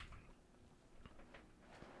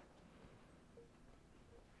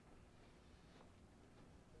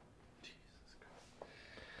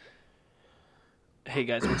Hey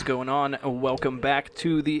guys, what's going on? Welcome back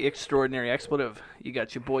to the Extraordinary Expletive. You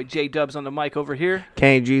got your boy J-Dubs on the mic over here.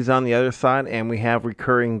 Kenny G's on the other side, and we have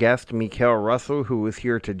recurring guest Mikel Russell, who is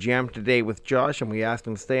here to jam today with Josh, and we asked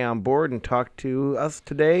him to stay on board and talk to us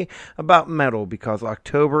today about metal, because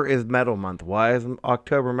October is Metal Month. Why is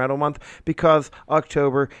October Metal Month? Because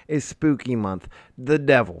October is Spooky Month. The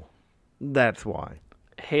devil. That's why.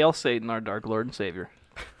 Hail Satan, our dark Lord and Savior.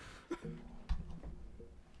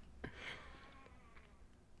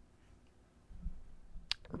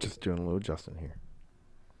 Just doing a little Justin here.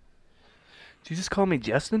 Did you just call me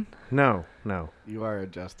Justin? No. You are a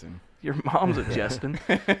Justin. Your mom's a Justin.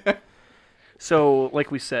 So, like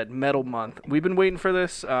we said, Metal Month. We've been waiting for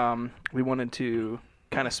this. We wanted to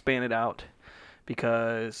kind of span it out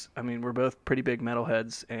because, I mean, we're both pretty big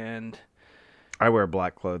metalheads, and I wear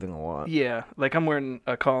black clothing a lot. yeah, like I'm wearing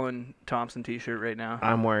a Colin Thompson t-shirt right now.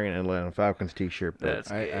 I'm wearing an Atlanta Falcons t-shirt, but That's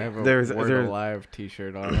I have a There's- Word there's- Alive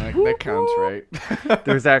t-shirt on. That counts, right?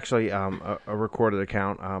 there's actually a recorded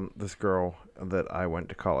account. This girl that I went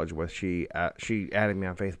to college with, she added me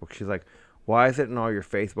on Facebook. She's like, "Why is it in all your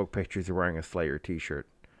Facebook pictures you're wearing a Slayer t-shirt?"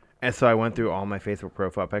 And so I went through all my Facebook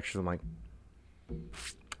profile pictures. I'm like,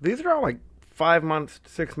 these are all like 5 months,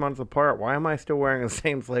 6 months apart. Why am I still wearing the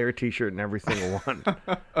same Slayer t-shirt in every single one?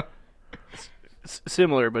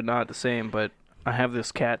 Similar, but not the same. But I have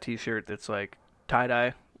this cat t-shirt that's like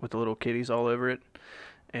tie-dye with the little kitties all over it,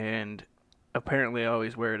 and apparently I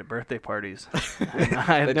always wear it at birthday parties. And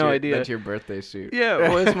I had no idea. That's your birthday suit. Yeah,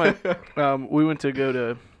 well, it's my. We went to go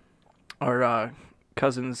to our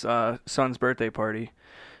cousin's son's birthday party,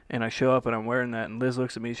 and I show up and I'm wearing that, and Liz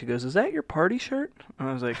looks at me. She goes, "Is that your party shirt?" And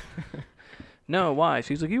I was like, "No, why?"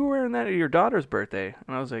 She's like, "You were wearing that at your daughter's birthday,"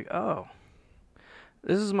 and I was like, "Oh,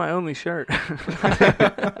 this is my only shirt."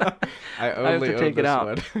 I only have to own take it this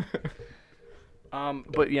out. one.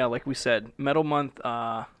 But yeah, like we said, Metal Month.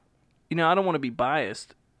 I don't want to be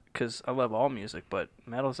biased because I love all music, but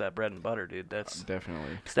metal's that bread and butter, dude. That's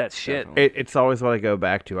Definitely. it's that shit. Definitely. It's always what I go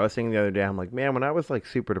back to. I was thinking the other day, I'm like, man, when I was like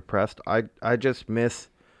super depressed, I just miss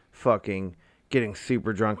fucking getting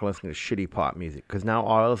super drunk and listening to shitty pop music. Because now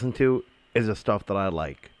all I listen to is the stuff that I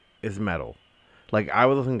like, is metal. Like, I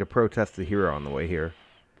was listening to Protest the Hero on the way here.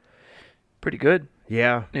 Pretty good.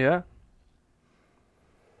 Yeah. Yeah.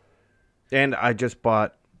 And I just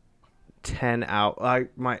bought 10 out.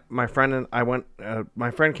 My friend and I went.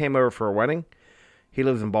 My friend came over for a wedding. He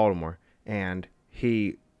lives in Baltimore, and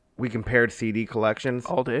we compared CD collections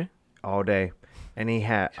All day. all day. And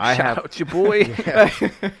Shout out your boy.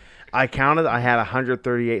 I counted. I had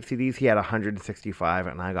 138 CDs. He had 165,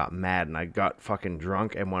 and I got mad, and I got fucking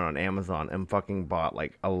drunk and went on Amazon and fucking bought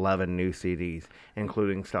like 11 new CDs,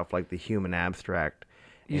 including stuff like The Human Abstract.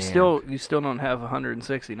 You And still don't have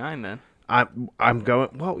 169 then. I'm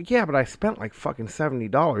going. Well, yeah, but I spent like fucking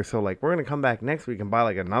 $70. So like, we're gonna come back next week and buy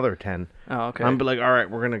like another 10. Oh, okay. I'm be like, all right,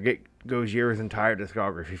 we're gonna get Gojira's entire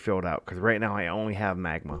discography filled out, because right now I only have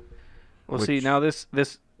Magma. Well, see, now this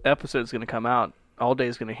episode's gonna come out. All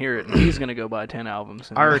Day's gonna hear it, and he's gonna go buy 10 albums.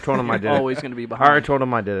 And I already told him I did it. Always gonna be I behind. already told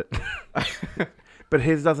him I did it. But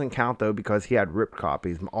his doesn't count, though, because he had ripped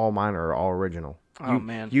copies. All mine are all original. Oh,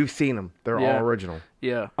 man. You've seen them. They're Yeah. all original.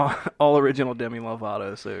 Yeah, all original Demi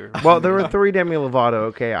Lovato. So Well, there were 3 Demi Lovato,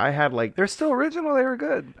 okay? I had, like... they're still original. They were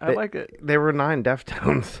good. I like it. There were 9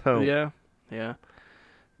 Deftones, so... Yeah.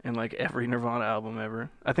 And like every Nirvana album ever.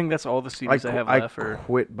 I think that's all the CDs I have left. I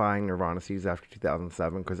quit buying Nirvana CDs after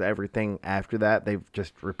 2007, because everything after that, they've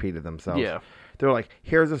just repeated themselves. Yeah. They're like,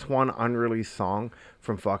 here's this one unreleased song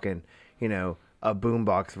from fucking, a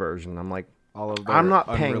boombox version. I'm like, All of their I'm not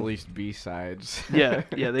paying- unreleased B-sides. Yeah.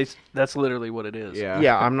 That's literally what it is.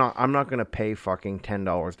 Yeah. I'm not gonna pay fucking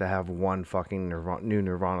 $10 to have one fucking new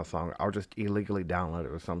Nirvana song. I'll just illegally download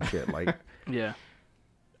it or some shit. Like, Yeah.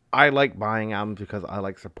 I like buying albums because I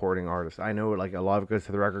like supporting artists. I know like a lot of it goes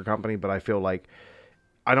to the record company, but I feel like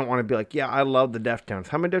I don't want to be like, yeah, I love the Deftones.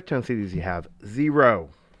 How many Deftones CDs do you have? 0.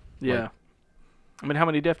 Yeah. I mean, how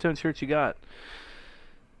many Deftones shirts you got?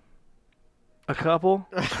 A couple?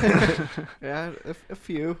 Yeah, a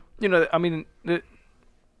few. I mean,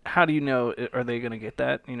 how do you know? Are they going to get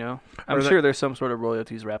that? I'm Or sure there's some sort of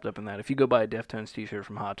royalties wrapped up in that. If you go buy a Deftones t-shirt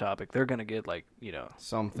from Hot Topic, they're going to get like,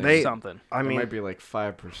 Something. something. I it mean, might be like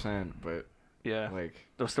 5%, but Yeah. like,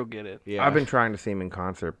 They'll still get it. yeah. I've been trying to see them in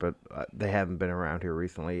concert, but they haven't been around here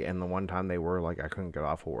recently. And the one time they were, like, I couldn't get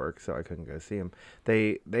off of work, so I couldn't go see them.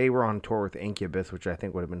 They were on tour with Incubus, which I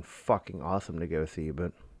think would have been fucking awesome to go see,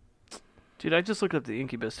 but... Dude, I just looked up the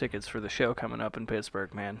Incubus tickets for the show coming up in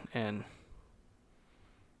Pittsburgh, man, and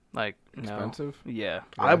Like, no. Expensive? Yeah.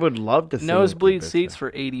 I would love to see Nosebleed Incubus, seats though.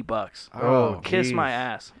 for $80. Oh, Kiss jeez. my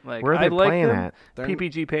ass. Like, Where are I they like playing them. at? They're,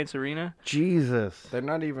 PPG Paints Arena. Jesus. they're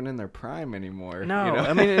not even in their prime anymore. No, you know?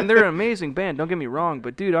 I mean, and they're an amazing band. Don't get me wrong,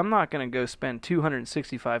 but dude, I'm not gonna go spend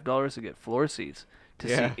 $265 to get floor seats to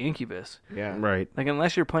Yeah. see Incubus. Yeah. Right. Like,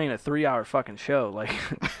 unless you're playing a 3-hour fucking show, like,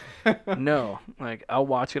 no, like I'll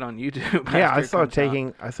watch it on YouTube. Yeah, after I it saw comes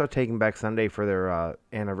out. Taking Back Sunday for their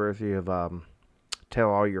anniversary of Tell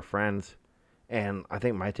All Your Friends, and I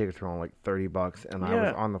think my tickets were only like $30, and I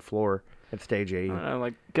was Yeah. on the floor at stage 8. I don't know,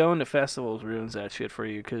 like going to festivals ruins that shit for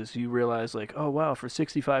you because you realize, like, oh wow, for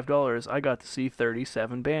 $65, I got to see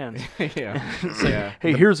 37 bands. Yeah. It's like, Yeah.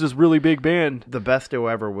 hey, here's this really big band. The best show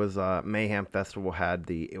ever was Mayhem Festival had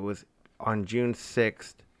it was on June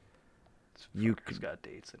 6th. It's got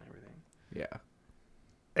dates and everything. Yeah.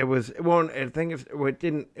 It was it wasn't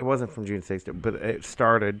from June 6th, but it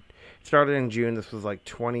started in June. This was like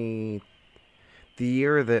the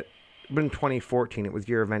year that in 2014 it was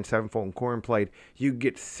year Avenged Sevenfold and Korn played. You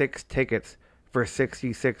get 6 tickets for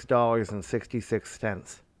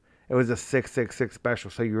 $66.66. It was a 666 special,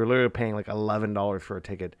 so you were literally paying like $11 for a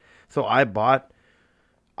ticket. So I bought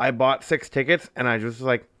 6 tickets, and I just was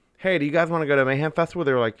like, hey, do you guys want to go to Mayhem Festival?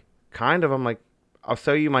 They were like, kind of. I'm like, I'll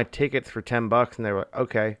sell you my tickets for $10, and they were like,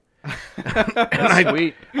 okay. And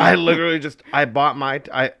Sweet. I literally just bought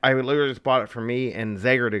it for me and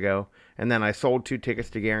Zager to go, and then I sold 2 tickets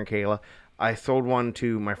to Gary and Kayla. I sold one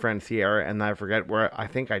to my friend Sierra, and I forget where. I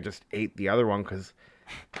think I just ate the other one because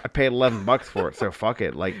I paid $11 for it. So fuck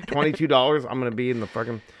it, like $22. I'm gonna be in the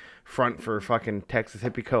fucking front for fucking Texas Hippie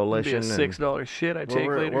It'd be Coalition. a $6 shit I take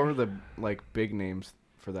later. What were the like big names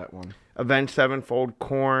for that one? Avenged Sevenfold,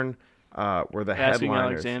 Korn, were the Asking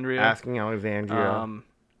headliners. Alexandria. Asking Alexandria.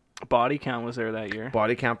 Body Count was there that year.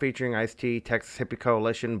 Body Count featuring Ice-T, Texas Hippie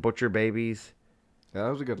Coalition, Butcher Babies. Yeah, that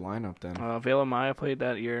was a good lineup then. Veil of Maya played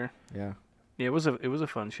that year. Yeah. Yeah, it was a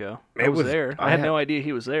fun show. I It was was- there. I I had had- no idea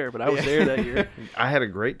he was there, but I was there that year. I had a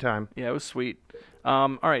great time. Yeah, it was sweet.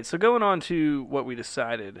 All right, so going on to what we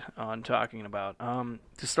decided on talking about.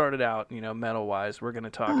 To start it out, metal-wise, we're going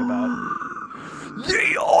to talk about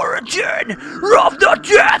the origin of the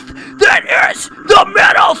death that is the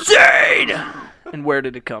metal scene, and where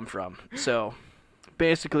did it come from. So,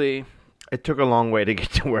 basically, It took a long way to get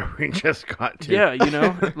to where we just got to.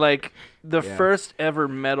 yeah, like the Yeah. first ever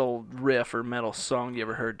metal riff or metal song you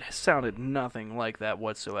ever heard sounded nothing like that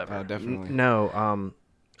whatsoever. Definitely. No,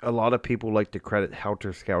 a lot of people like to credit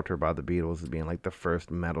Helter Skelter by the Beatles as being like the first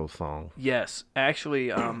metal song. Yes,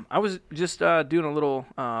 actually, I was just doing a little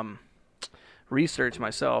research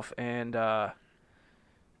myself, and oh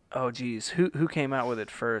geez, who came out with it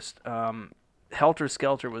first? Helter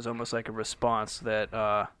Skelter was almost like a response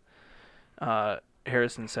that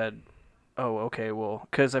Harrison said, "Oh, okay, well,"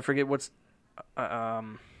 because I forget what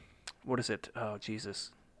is it? Oh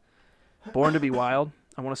Jesus, Born to Be Wild,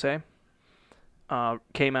 I want to say,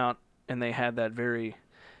 came out, and they had that very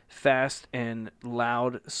fast and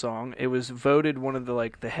loud song. It was voted one of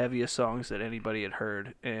the heaviest songs that anybody had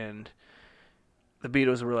heard, and the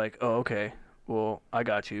Beatles were like, "Oh, okay, well, I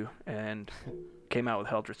got you," and came out with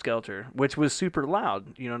Helter Skelter, which was super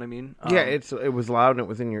loud. You know what I mean? Yeah, it was loud and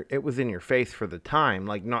it was in your face for the time.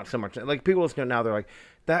 Like not so much like people listening now, they're like,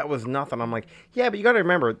 that was nothing. I'm like, yeah, but you got to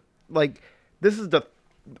remember, like this is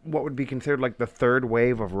what would be considered like the third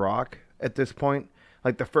wave of rock at this point.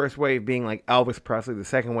 Like the first wave being like Elvis Presley, the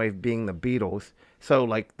second wave being the Beatles. So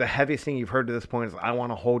like the heaviest thing you've heard to this point is "I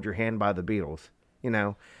Want to Hold Your Hand" by the Beatles.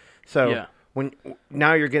 So Yeah. when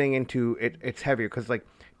now you're getting into it, it's heavier because like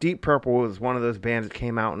Deep Purple was one of those bands that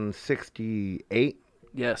came out in '68.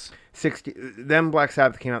 Yes. 60. Then Black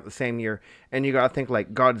Sabbath came out the same year, and you gotta think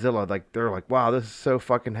like Godzilla. Like they're like, wow, this is so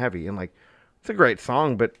fucking heavy, and like it's a great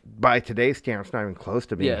song, but by today's standards, it's not even close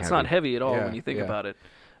to being. Yeah, it's not heavy at all Yeah, when you think yeah. about it.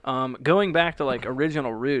 Going back to like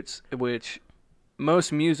original roots, which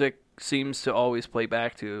most music seems to always play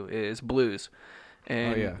back to, is blues.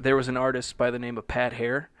 And yeah. there was an artist by the name of Pat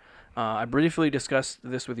Hare. I briefly discussed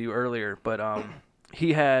this with you earlier, but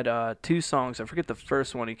he had 2 songs. I forget the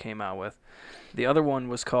first one he came out with. The other one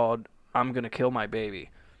was called "I'm Gonna Kill My Baby,"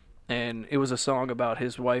 and it was a song about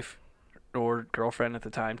his wife or girlfriend at the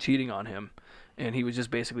time cheating on him, and he was just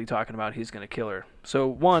basically talking about he's gonna kill her. So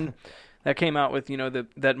one. That came out with,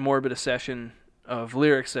 that morbid accession of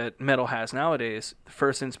lyrics that metal has nowadays. The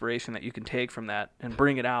first inspiration that you can take from that and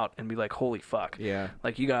bring it out and be like, holy fuck. Yeah.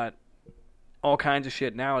 Like, you got all kinds of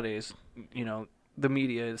shit nowadays. The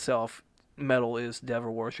media itself, metal is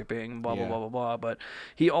devil worshipping, blah, blah, Yeah. blah, blah, blah. But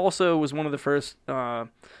he also was one of the first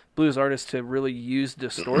blues artists to really use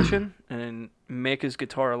distortion and make his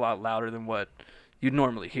guitar a lot louder than what you'd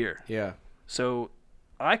normally hear. Yeah. So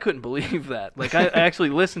I couldn't believe that. Like, I actually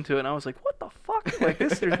listened to it, and I was like, what the fuck? Like,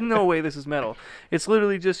 there's no way this is metal. It's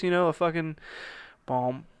literally just, a fucking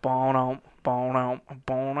boom, boom, boom,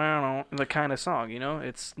 boom, the kind of song,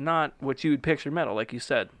 It's not what you would picture metal, like you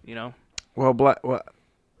said, Well,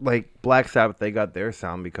 Black Sabbath, they got their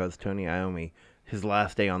sound because Tony Iommi, his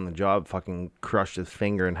last day on the job, fucking crushed his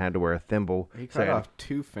finger and had to wear a thimble. He cut off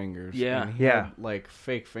 2 fingers. Yeah. And he had, like,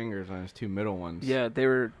 fake fingers on his 2 middle ones. Yeah, they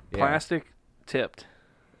were plastic tipped.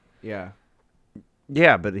 Yeah.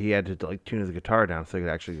 Yeah, but he had to like tune his guitar down so he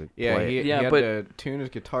could actually play it. He had to tune his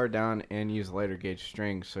guitar down and use lighter gauge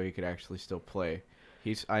strings so he could actually still play.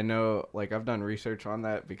 I know, like, I've done research on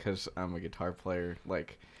that because I'm a guitar player,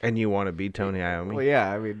 like. And you want to be Tony Iommi? Well,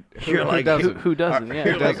 yeah, I mean, You're like, who doesn't? Yeah,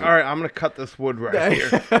 you're like, all right, I'm gonna cut this wood right here.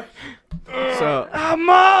 So,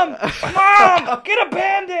 Mom, get a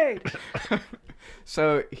Band-Aid.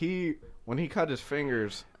 So when he cut his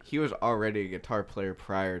fingers, he was already a guitar player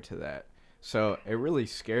prior to that. So it really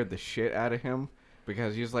scared the shit out of him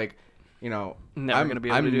because he was like, I'm never going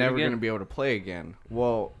to be able to play again.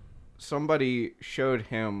 Well, somebody showed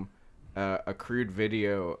him a crude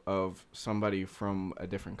video of somebody from a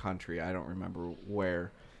different country. I don't remember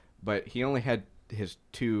where, but he only had his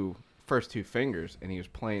first 2 fingers, and he was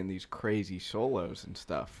playing these crazy solos and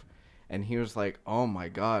stuff. And he was like, "Oh my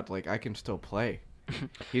god, like I can still play."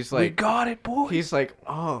 He's like, "We got it, boys." He's like,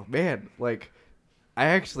 "Oh man, like I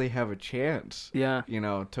actually have a chance." Yeah.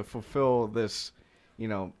 To fulfill this,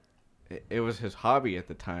 it was his hobby at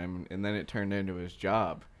the time, and then it turned into his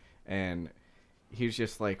job. And he was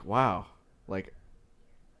just like, "Wow, like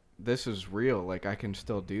this is real. Like I can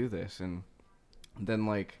still do this." And then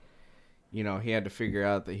he had to figure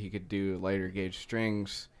out that he could do lighter gauge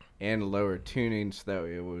strings and lower tuning so that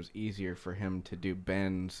it was easier for him to do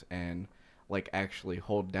bends and like actually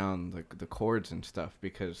hold down the chords and stuff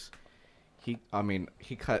because he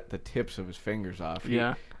cut the tips of his fingers off.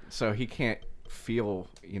 So he can't feel,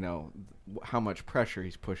 how much pressure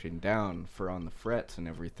he's pushing down on the frets and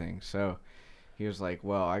everything. So he was like,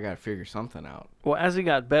 well, I got to figure something out. Well, as he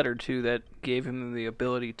got better, too, that gave him the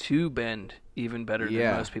ability to bend even better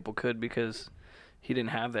than most people could because he didn't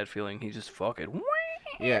have that feeling. He just fuck it.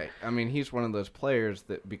 Yeah, he's one of those players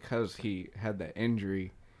that because he had that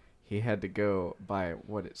injury, he had to go by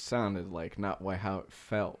what it sounded like, not how it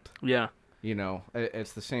felt. Yeah.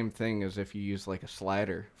 It's the same thing as if you use like a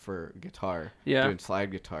slider for guitar. Yeah. Doing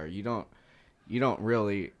slide guitar. You don't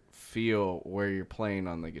really feel where you're playing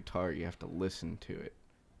on the guitar. You have to listen to it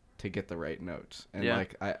to get the right notes. And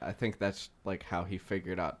I think that's like how he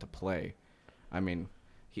figured out to play.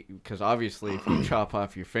 Because obviously if you chop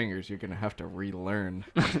off your fingers, you're going to have to relearn.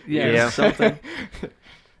 Something.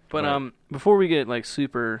 But before we get like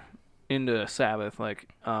super into Sabbath, like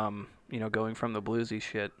going from the bluesy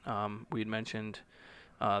shit, we'd mentioned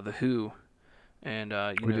the Who, and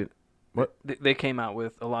they came out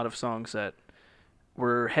with a lot of songs that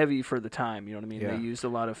were heavy for the time. You know what I mean? Yeah. They used a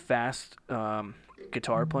lot of fast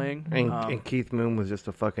guitar playing, and Keith Moon was just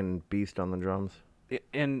a fucking beast on the drums.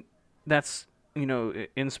 And that's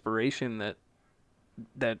inspiration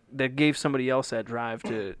that gave somebody else that drive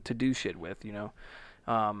to do shit with.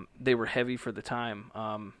 They were heavy for the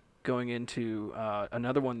time. Going into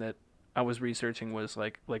another one that I was researching was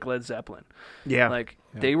like Led Zeppelin. Yeah.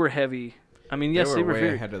 They were heavy. Yes, they were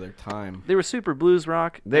way ahead of their time. They were super blues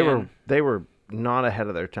rock. They were not ahead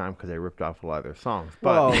of their time because they ripped off a lot of their songs.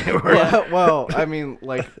 But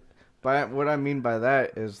by what I mean by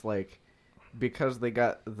that is like because they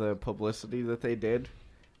got the publicity that they did,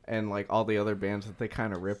 and like all the other bands that they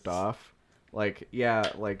kind of ripped off. Like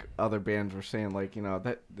other bands were saying like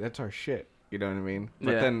that's our shit. You know what I mean?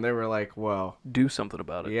 But then they were like, well, do something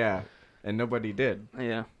about it. Yeah, and nobody did.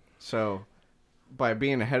 Yeah. So by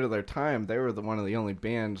being ahead of their time, they were one of the only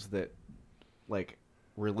bands that like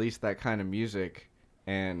released that kind of music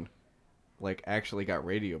and like actually got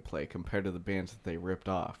radio play compared to the bands that they ripped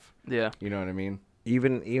off. Yeah. You know what I mean?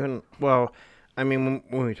 Even well, when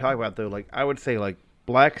we talk about though, like I would say like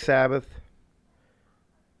Black Sabbath,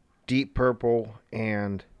 Deep Purple,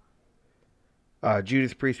 and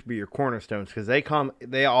Judas Priest would be your cornerstones because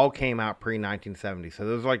they all came out pre-1970, so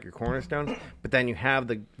those are like your cornerstones. But then you have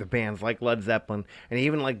the bands like Led Zeppelin and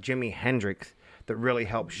even like Jimi Hendrix that really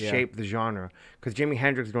helped shape the genre because Jimi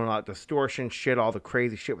Hendrix doing a lot of distortion shit, all the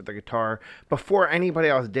crazy shit with the guitar before anybody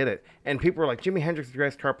else did it. And people were like, Jimi Hendrix is the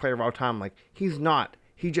greatest guitar player of all time. Like, he's not.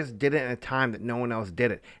 He just did it in a time that no one else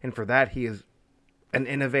did it, and for that he is an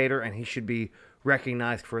innovator and he should be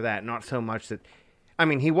recognized for that, not so much that. I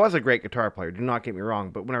mean, he was a great guitar player. Do not get me wrong.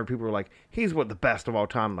 But whenever people were like, he's the best of all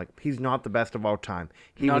time, like, he's not the best of all time.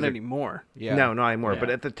 Not anymore. Yeah. No, not anymore. Yeah. But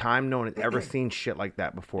at the time, no one had ever seen shit like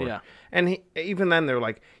that before. Yeah. And even then, they're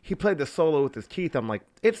like, he played the solo with his teeth. I'm like,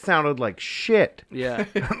 it sounded like shit. Yeah.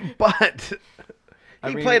 But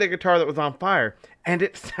he played a guitar that was on fire, and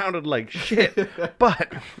it sounded like shit.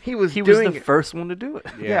 But he was He doing was the first one to do it.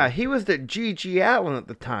 Yeah, he was the G.G. Allen at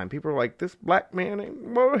the time. People were like, this black man,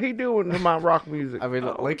 what are he doing to my rock music? I mean,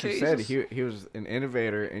 Oh, like you said, Jesus. he was an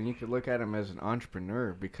innovator, and you could look at him as an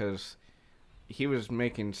entrepreneur because he was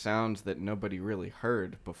making sounds that nobody really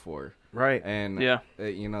heard before. Right. And Yeah.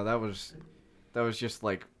 you know, that was just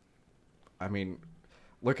like, I mean,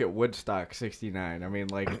 look at Woodstock '69. I mean,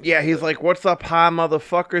 like, Yeah, he's like, what's up, hi,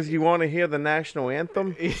 motherfuckers? You want to hear the national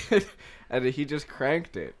anthem? and he just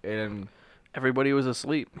cranked it, and Everybody was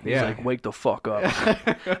asleep. He's Yeah. like, wake the fuck up.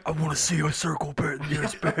 I want to see a circle pit in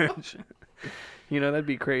this bench. You know, that'd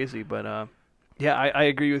be crazy. But, yeah, I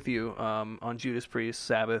agree with you on Judas Priest,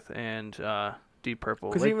 Sabbath, and Deep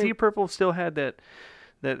Purple. 'Cause Like, even- Deep Purple still had that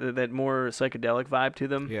more psychedelic vibe to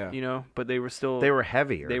them, Yeah. you know, but they were still... They were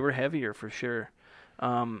heavier. They were heavier, for sure.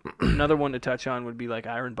 Another one to touch on would be, like,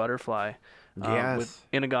 Iron Butterfly. Yes. With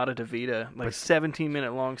Inagata Devita, like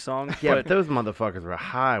 17-minute long song. Yeah, but but those motherfuckers were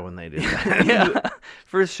high when they did that. yeah,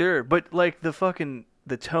 for sure. But like the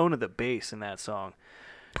tone of the bass in that song,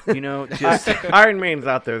 you know, just Iron Maiden's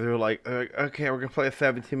out there. They're like, okay, we're going to play a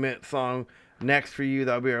 17-minute song. Next for you,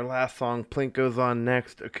 that'll be our last song. Plink goes on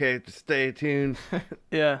next. Okay, just stay tuned.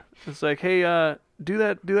 yeah. It's like, hey, do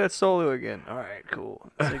that solo again. All right,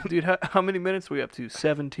 cool. It's like, dude, how many minutes are we up to?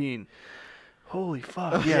 17. Holy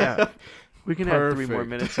fuck. Yeah. We can have 3 more Perfect.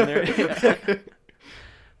 minutes in there.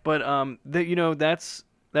 But you know, that's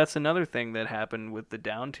another thing that happened with the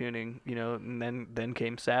down tuning, you know, and then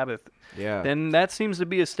came Sabbath. yeah, Then that seems to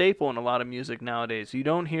be a staple in a lot of music nowadays. You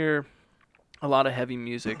don't hear a lot of heavy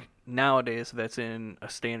music nowadays that's in a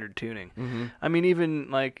standard tuning. Mm-hmm. I mean, even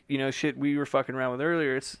like, you know, shit we were fucking around with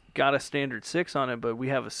earlier, it's got a standard 6 on it, but we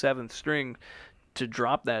have a 7th string to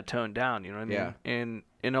drop that tone down, you know what I mean? Yeah. And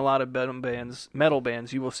in a lot of metal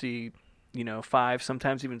bands, you will see, you know, 5,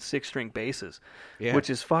 sometimes even 6-string basses, yeah. which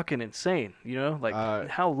is fucking insane, you know? Like,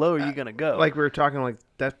 how low are you going to go? Like we were talking like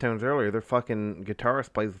Deftones earlier, their fucking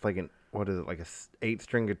guitarist plays with like an, what is it, like a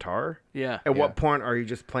 8-string guitar? yeah. At Yeah. what point are you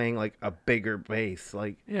just playing like a bigger bass?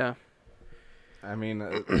 Like, Yeah. I mean,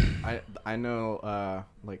 I know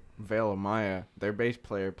like Veil of Maya, their bass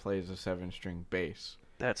player plays a 7-string bass,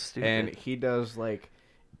 That's stupid. and he does like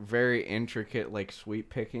very intricate like sweep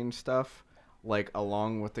picking stuff, like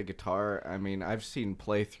along with the guitar. I mean, I've seen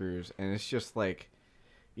playthroughs, and it's just like,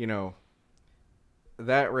 you know,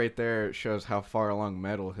 that right there shows how far along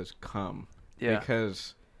metal has come. Yeah.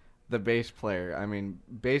 Because the bass player, I mean,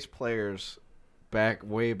 bass players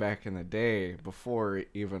way back in the day, before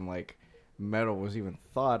even like metal was even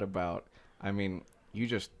thought about, I mean, you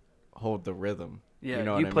just hold the rhythm. Yeah, you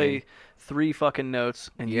know you what play I mean? 3 fucking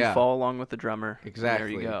notes and you Yeah. follow along with the drummer. and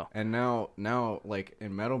Exactly. there you go. And now, like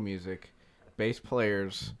in metal music, bass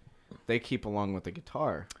players, they keep along with the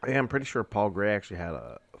guitar. yeah, I'm pretty sure Paul Gray actually had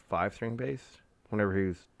a 5-string bass whenever he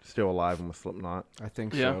was still alive and with Slipknot. I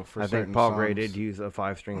think Yeah. so. For I certain think Paul Gray songs. did use a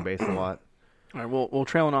 5-string bass a lot. All right, we're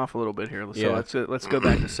trailing off a little bit here. So Yeah. let's go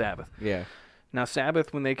back to Sabbath. Yeah. Now,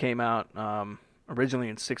 Sabbath, when they came out originally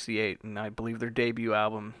in '68, and I believe their debut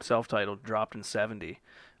album, self-titled, dropped in '70,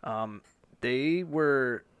 they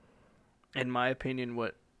were, in my opinion,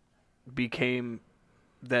 what became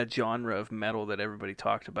that genre of metal that everybody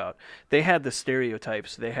talked about. They had the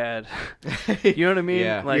stereotypes. They had, you know what I mean?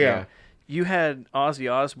 Yeah. Like, Yeah. you had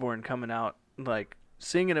Ozzy Osbourne coming out, like,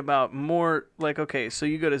 singing about more, like, okay, so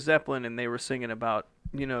you go to Zeppelin and they were singing about,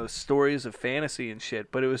 you know, stories of fantasy and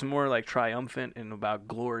shit, but it was more like triumphant and about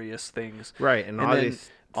glorious things. Right, and, And then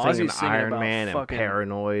Ozzy's singing Ozzy's singing Iron about Man and fucking-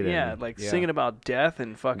 Paranoid. Yeah, and, like Yeah. singing about death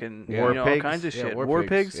and fucking, Yeah. you know, all War kinds of pigs. shit. Yeah, War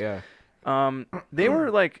pigs. Yeah. They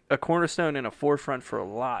were like a cornerstone and a forefront for a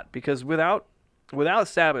lot, because without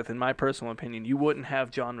Sabbath, in my personal opinion, you wouldn't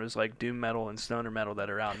have genres like doom metal and stoner metal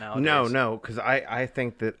that are out nowadays. No, because I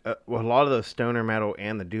think that a lot of those stoner metal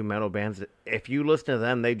and the doom metal bands, if you listen to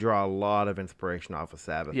them, they draw a lot of inspiration off of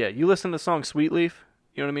Sabbath. Yeah, you listen to the song Sweet Leaf,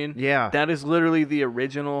 you know what I mean? Yeah. That is literally the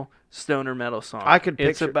original stoner metal song. I could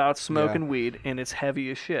It's picture- about smoking weed, and it's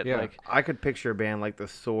heavy as shit. Yeah. Like, I could picture a band like The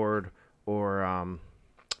Sword or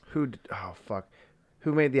who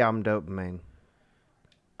made the album Dopamine?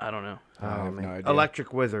 I don't know. I have no idea.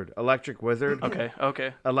 Electric Wizard.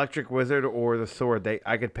 Okay. Electric Wizard or The Sword.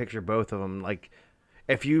 I could picture both of them. Like,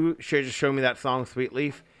 if you should just show me that song Sweet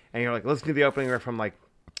Leaf, and you're like, listen to the opening riff, I'm like,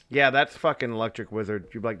 Yeah, that's fucking Electric Wizard.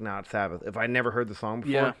 You'd be like, nah, it's Sabbath. If I never heard the song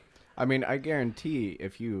before. Yeah. I mean, I guarantee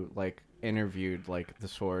if you like interviewed like the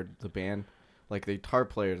Sword, the band, like the guitar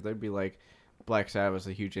players, they'd be like, Black Sabbath's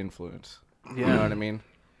a huge influence. Yeah. You know what I mean?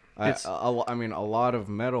 It's- I mean, a lot of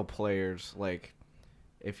metal players, like,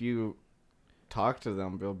 if you talk to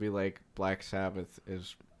them, they'll be like, Black Sabbath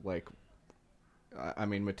is like, I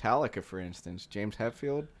mean, Metallica, for instance, James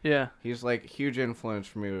Hetfield, Yeah. he's like huge influence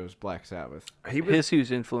for me was Black Sabbath. His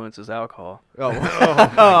huge influence is alcohol. Oh, Oh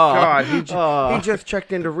my God, he just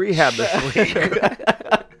checked into rehab this week.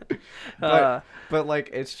 but like,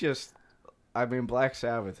 it's just, I mean, Black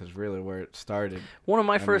Sabbath is really where it started. One of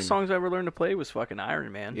my I first mean- songs I ever learned to play was fucking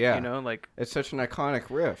Iron Man. Yeah. You know, like It's such an iconic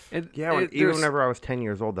riff. Yeah, even there's- whenever I was 10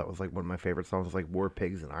 years old, that was like one of my favorite songs. Was like War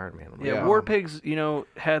Pigs and Iron Man. I'm like, Yeah, Yeah. War Pigs, you know,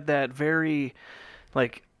 had that very,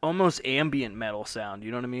 like, almost ambient metal sound.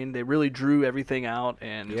 You know what I mean? They really drew everything out,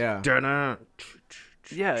 and Yeah. Dun-dun,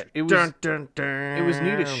 yeah, it was dun, dun, dun, it was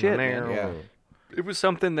neat as shit, man. Yeah. it was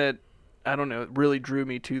something that I don't know, it really drew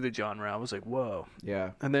me to the genre. I was like, whoa.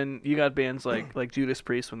 Yeah. And then you got bands like Judas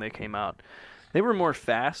Priest when they came out. They were more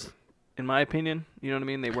fast, in my opinion. You know what I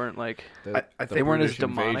mean? They weren't like I they weren't as British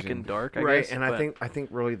demonic invasion. and dark. I right, guess, and but I think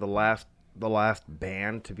really the last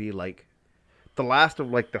band to be like the last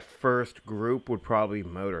of like the first group would probably be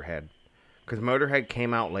Motorhead, because Motorhead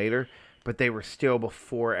came out later, but they were still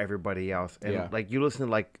before everybody else. And Yeah. like you listen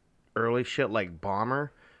to like early shit like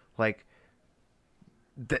Bomber, like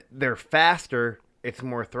they're faster. It's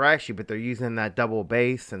more thrashy, but they're using that double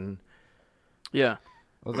bass and yeah,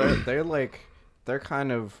 Well, they're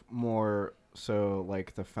kind of more so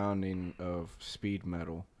like the founding of speed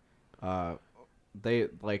metal. They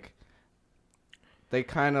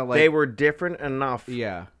kind of like they were different enough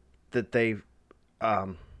yeah that they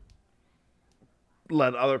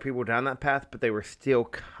led other people down that path, but they were still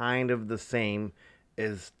kind of the same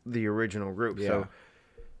as the original group. yeah So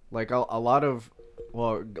like a lot of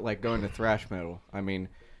like going to thrash metal. I mean,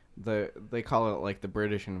 they call it like the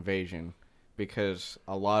British invasion because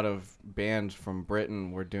a lot of bands from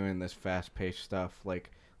Britain were doing this fast paced stuff like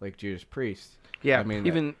Judas Priest. yeah, I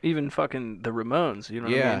mean even fucking the Ramones. You know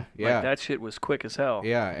what I Yeah, mean? yeah. Like, that shit was quick as hell.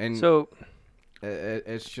 yeah, and So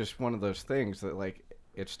it's just one of those things that like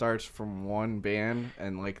it starts from one band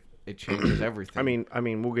and like it changes everything. I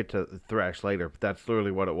mean, we'll get to the thrash later, but that's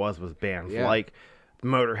literally what it was bands Yeah. like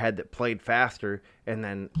Motorhead that played faster, and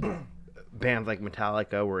then bands like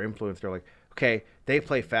Metallica were influenced. They're like, okay, they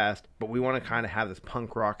play fast, but we want to kind of have this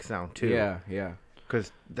punk rock sound too. yeah,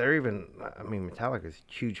 Because they're even, I mean, Metallica's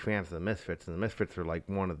huge fans of the Misfits, and the Misfits are like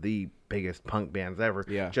one of the biggest punk bands ever,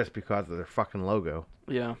 Yeah. just because of their fucking logo.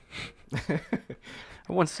 yeah.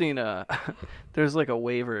 I once seen there's like a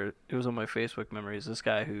waiver. It was on my Facebook memories. This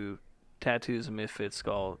guy who tattoos a Misfits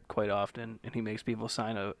skull quite often, and he makes people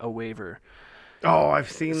sign a waiver Oh, I've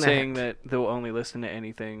seen that. saying that they'll only listen to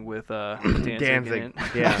anything with Danzig, Danzig, in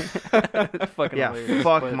it. yeah. Fucking Yeah, hilarious,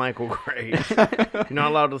 fuck but, Michael Graves. You're not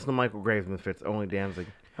allowed to listen to Michael Graves Misfits, only Danzig.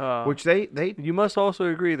 Which they You must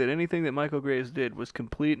also agree that anything that Michael Graves did was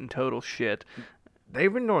complete and total shit.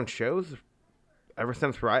 they've been doing shows ever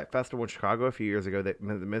since Riot Festival in Chicago a few years ago. The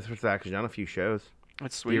Misfits have actually done a few shows.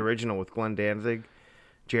 That's The sweet. original with Glenn Danzig,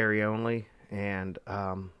 Jerry Only, and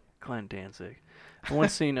Glenn Danzig. I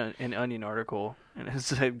once seen an Onion article, and it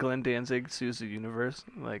said Glenn Danzig sues the universe.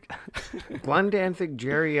 Like, Glenn Danzig,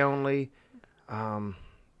 Jerry Only.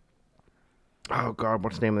 Oh God,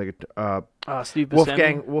 what's the name of the Steve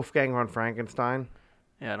Buscemi? Wolfgang von Frankenstein.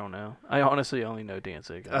 Yeah, I don't know. I honestly only know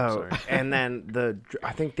Danzig. I'm sorry. And then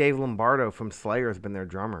I think Dave Lombardo from Slayer has been their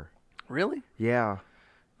drummer. Really? Yeah.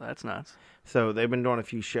 That's nuts. So they've been doing a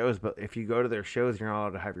few shows, but if you go to their shows, you're not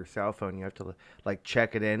allowed to have your cell phone. You have to like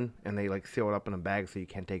check it in, and they like seal it up in a bag so you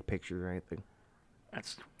can't take pictures or anything.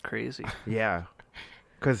 That's crazy. Yeah,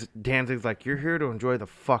 because Danzig's like, you're here to enjoy the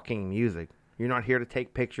fucking music. You're not here to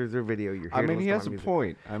take pictures or video. You're here. I mean, to he listen has to a music.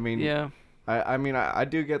 point. I mean, Yeah. I mean, I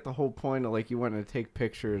do get the whole point of like you want to take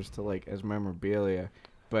pictures to like as memorabilia,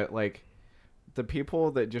 but like the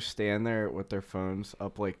people that just stand there with their phones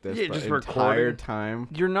up like this Yeah, the just entire recording. time.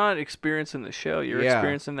 You're not experiencing the show. You're Yeah.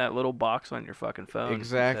 experiencing that little box on your fucking phone.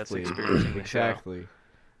 Exactly. That's experiencing the show. Exactly.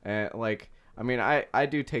 And like, I mean, I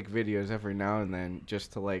do take videos every now and then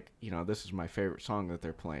just to like, you know, this is my favorite song that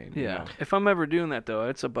they're playing. you Yeah. know? If I'm ever doing that, though,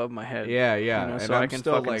 it's above my head. Yeah, yeah. You know, and so I'm I can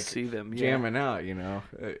still fucking like see them. Yeah. jamming out, you know.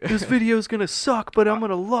 This video's going to suck, but I'm going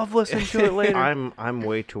to love listening to it later. I'm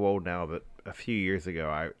way too old now, but a few years ago,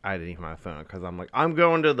 I didn't even have my phone because I'm like, I'm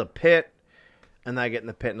going to the pit. And I get in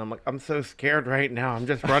the pit, and I'm like, I'm so scared right now. I'm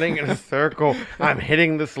just running in a circle. I'm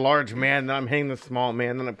hitting this large man, then I'm hitting this small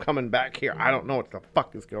man, then I'm coming back here. I don't know what the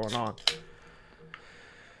fuck is going on.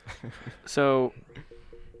 So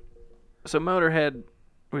Motorhead,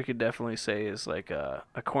 we could definitely say is like a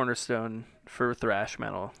cornerstone for thrash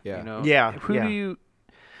metal. Yeah. You know? Yeah,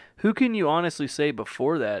 Who can you honestly say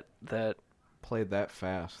before that Played that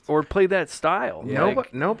fast. or played that style? Yeah.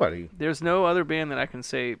 Like, Nobody. there's no other band that I can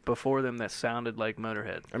say before them that sounded like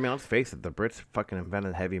Motorhead. I mean, let's face it, the Brits fucking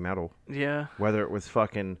invented heavy metal. Yeah. Whether it was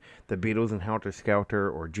fucking the Beatles and Helter Skelter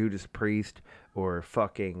or Judas Priest or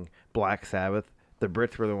fucking Black Sabbath, the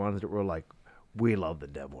Brits were the ones that were like, we love the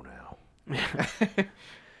devil now.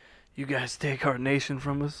 You guys take our nation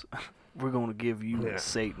from us, we're going to give you Yeah.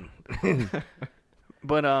 Satan.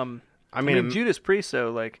 But I mean, Judas Priest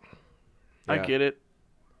though, like, I Yeah. get it.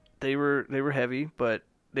 They were heavy, but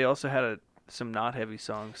they also had some not heavy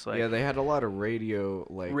songs, like Yeah, they had a lot of radio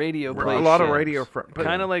radio a play lot of shit. radio,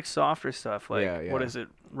 Kind of like softer stuff, like Yeah, what yeah. is it?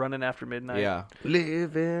 Running After Midnight. Yeah.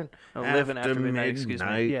 living, Living After Midnight. Excuse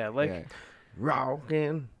me. Yeah, like Yeah.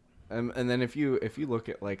 rocking. And then if you look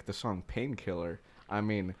at like the song Painkiller, I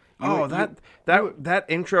mean, that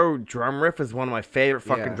intro drum riff is one of my favorite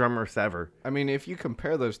fucking Yeah. drum riffs ever. I mean, if you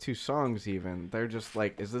compare those two songs, even they're just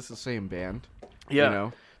like, is this the same band? yeah. You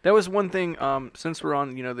know? That was one thing. Since we're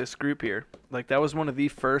on, this group here, like that was one of the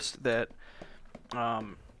first that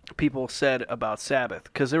people said about Sabbath,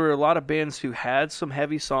 because there were a lot of bands who had some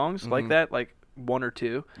heavy songs like that, like one or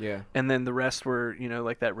two, Yeah. and then the rest were,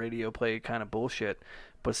 like that radio play kind of bullshit.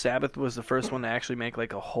 But Sabbath was the first one to actually make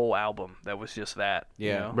like a whole album that was just that.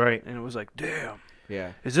 Yeah. You know? Right. And it was like, damn,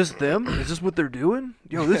 Yeah. is this them? Is this what they're doing?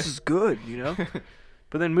 Yo, this is good,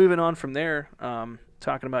 But then moving on from there,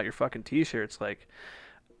 talking about your fucking t-shirts, like,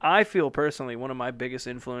 I feel personally one of my biggest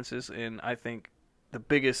influences, and I think the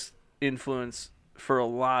biggest influence for a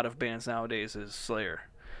lot of bands nowadays, is Slayer.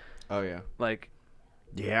 Oh yeah. Like,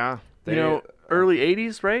 Yeah. early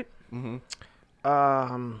 80s, right? Mm-hmm.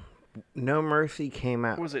 No Mercy came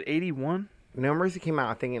out. What was it, 81? No Mercy came out,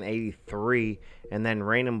 I think, in '83, and then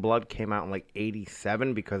Rain and Blood came out in like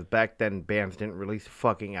 '87, because back then bands didn't release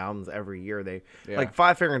fucking albums every year. They like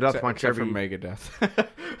Five Finger Death Punch Except every for Megadeth.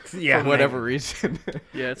 yeah, for whatever reason.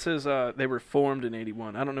 Yeah, it says they were formed in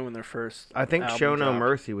 81. I don't know when their first I think album Show No dropped.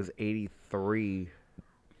 Mercy was '83,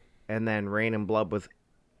 and then Rain and Blood was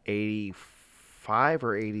 '85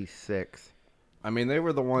 or '86. I mean, they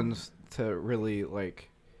were the ones to really like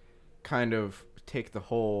kind of take the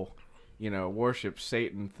whole, worship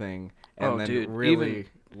Satan thing and then dude, really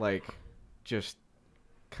like just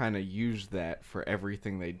kind of use that for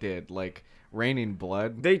everything they did. Like Raining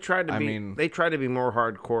Blood. They tried to I be. mean- They tried to be more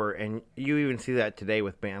hardcore, and you even see that today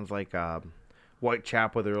with bands like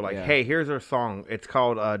Whitechapel. They're like, Yeah. "Hey, here's our song. It's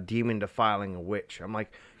called Demon Defiling a Witch." I'm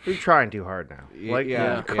like, "You're trying too hard now. Like,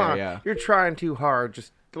 yeah, come on. yeah. You're trying too hard.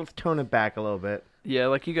 Just let's tone it back a little bit." Yeah,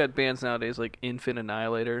 like you got bands nowadays like Infant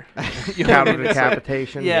Annihilator. Counter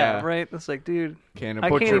decapitation. Yeah, right? That's like, dude, Cannibal I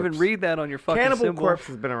can't Corpse. even read that on your fucking Cannibal symbol. Corpse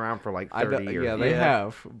has been around for like 30 years. Yeah, they Yeah.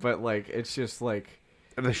 have, but like it's just like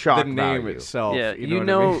The shock the name value. itself. Yeah, you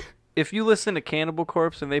know, what I mean? if you listen to Cannibal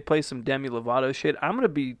Corpse and they play some Demi Lovato shit, I'm going to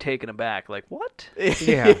be taken aback. Like, what?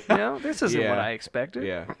 Yeah. This isn't what Yeah. I expected.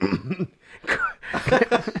 Yeah.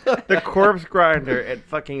 The Corpse Grinder at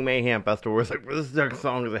fucking Mayhem Festival was like, "This next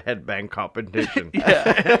song is a headbang competition."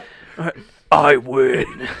 Yeah. I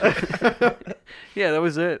win. Yeah, that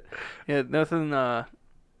was it. Yeah,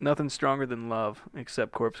 nothing stronger than love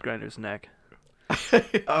except Corpse Grinder's neck.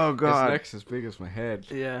 Oh His god. neck's as big as my head.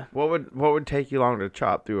 Yeah. What would take you long to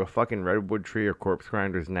chop through a fucking redwood tree or Corpse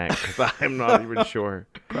Grinder's neck? Because I'm not even sure.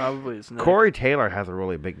 Probably his neck. Corey Taylor has a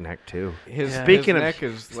really big neck too. His, Yeah. Speaking his of neck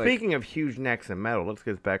is like speaking of huge necks in metal, let's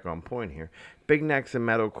get back on point here. Big necks in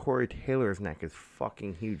metal. Corey Taylor's neck is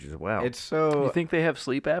fucking huge as well. it's so. You think they have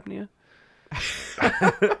sleep apnea?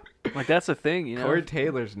 Like, that's a thing, you know? Corey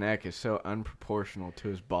Taylor's neck is so unproportional to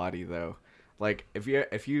his body, though. Like if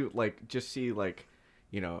you like just see like,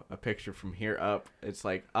 a picture from here up, it's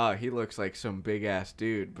like, he looks like some big ass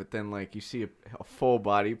dude. But then like you see a full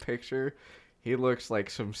body picture, he looks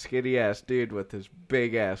like some skinny ass dude with his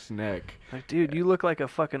big ass neck. Like, dude, you look like a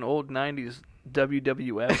fucking old 90s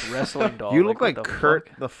WWF wrestling doll. You look like what the Kurt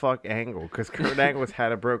fuck? the fuck Angle, because Kurt Angle's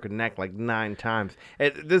had a broken neck like 9 times.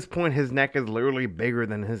 At this point, his neck is literally bigger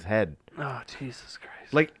than his head. Oh, Jesus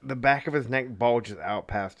Christ. Like the back of his neck bulges out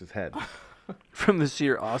past his head. From the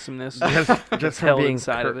sheer awesomeness. just from held being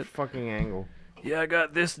inside Kurt of it. fucking Angle. Yeah, I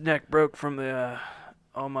got this neck broke from the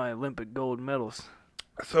all my Olympic gold medals.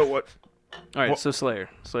 So what? All right, What- so Slayer.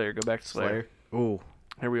 Go back to Slayer. Ooh.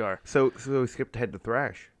 Here we are. So we skipped ahead to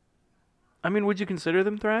thrash. I mean, would you consider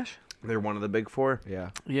them thrash? They're one of the big 4. Yeah.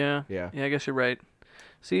 Yeah. Yeah. Yeah, I guess you're right.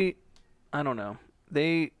 See, I don't know.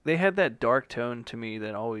 They had that dark tone to me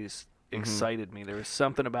that always excited me. There was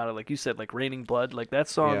something about it, like you said, like Raining Blood. Like that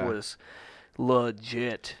song was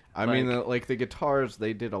legit. I mean, the guitars,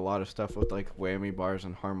 they did a lot of stuff with like whammy bars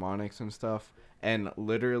and harmonics and stuff. And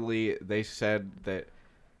literally, they said that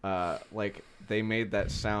like they made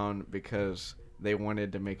that sound because they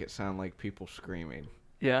wanted to make it sound like people screaming.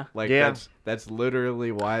 Yeah. Like Yeah. that's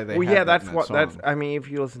literally why they. Well, had yeah, that that's in what that that's. song. I mean, if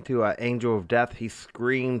you listen to Angel of Death, he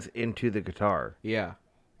screams into the guitar. Yeah.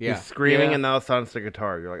 He's screaming, Yeah. and now it sounds the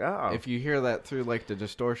guitar. You're like, oh. If you hear that through like the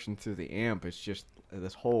distortion through the amp, it's just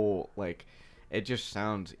this whole like, it just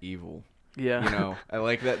sounds evil. Yeah. You know, I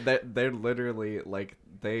like that they're literally like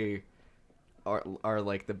they are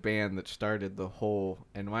like the band that started the whole,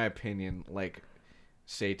 in my opinion, like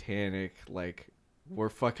satanic, like we're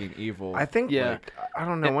fucking evil. I think, Yeah. like, I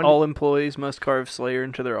don't know And when. all employees must carve Slayer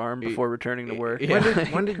into their arm before returning to work. Yeah.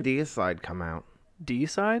 When did Deicide come out?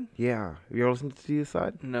 D-side? Yeah, you ever listened to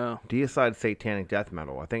Deicide? No. Deicide satanic death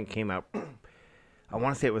metal. I think it came out. I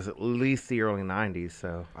want to say it was at least the early '90s.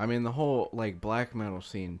 So I mean, the whole like black metal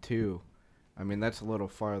scene too. I mean, that's a little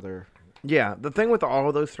farther. yeah, the thing with all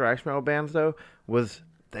of those thrash metal bands though was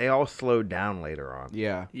they all slowed down later on.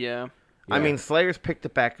 Yeah. Yeah. I Yeah. mean, Slayer's picked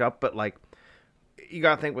it back up, but like, you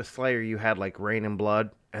gotta think with Slayer, you had like Rain and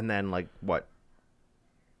Blood, and then like what?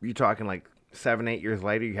 You talking like 7-8 years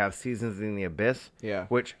later, you have Seasons in the Abyss. Yeah.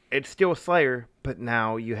 Which it's still Slayer, but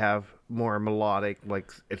now you have more melodic,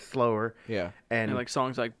 like it's slower. Yeah. And And like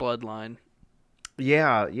songs like Bloodline.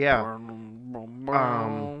 yeah.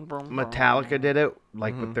 Metallica did it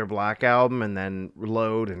like with their Black album, and then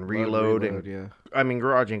Reload and Reload, and yeah. I mean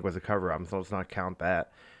Garage Inc. was a cover album, so let's not count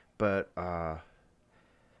that. But I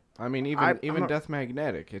mean, even I'm not- Death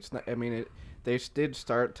Magnetic. It's not. I mean, they did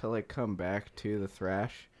start to like come back to the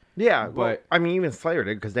thrash. yeah, But- but I mean even Slayer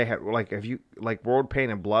did, because they had like, if you like World Pain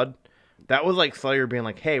and Blood, that was like Slayer being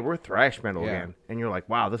like, hey, we're thrash metal Yeah. again, and you're like,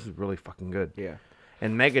 wow, this is really fucking good. Yeah.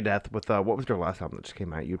 And Megadeth with what was their last album that just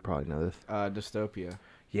came out? You'd probably know this. Dystopia.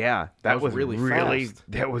 Yeah, That that was was really really fast.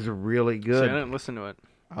 that was really See, good. I didn't listen to it.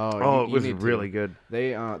 Oh, it was need to. really good.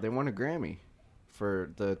 They won a Grammy for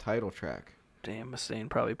the title track. Damn, Mustaine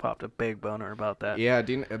probably popped a big boner about that. Yeah,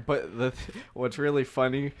 but what's really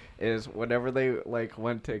funny is whenever they like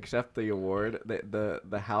went to accept the award,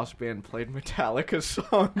 the house band played Metallica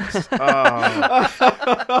songs.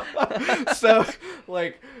 Oh, So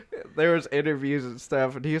like there was interviews and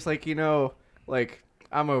stuff, and he was like, like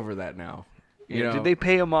I'm over that now. You know? Did they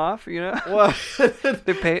pay him off? You know, Well,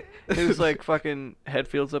 they pay. It was like fucking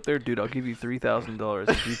Headfield's up there, dude. I'll give you $3,000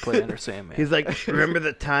 if you play Enter Sandman. he's like, remember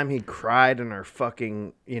the time he cried in our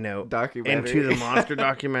fucking, Documentary. into the monster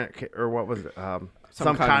document, or what was it?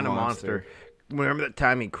 Some kind of monster. Remember that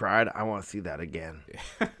time he cried? I want to see that again.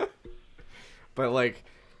 But like,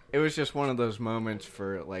 it was just one of those moments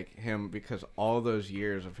for like him, because all those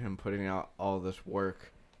years of him putting out all this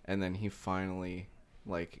work, and then he finally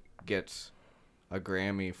like gets a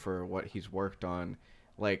Grammy for what he's worked on.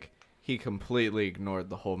 Like, he completely ignored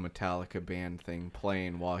the whole Metallica band thing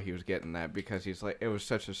playing while he was getting that, because he's like, it was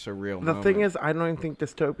such a surreal The moment. thing is, I don't even think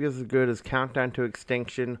Dystopia is as good as Countdown to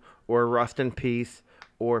Extinction or Rust in Peace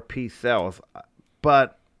or Peace Sells.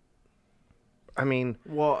 But I mean,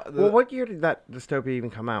 well, what year did that Dystopia even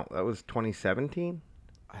come out? That was 2017?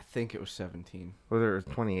 I think it was 17. Whether it was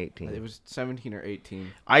 2018? It was 17 or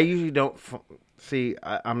 18. I usually don't see.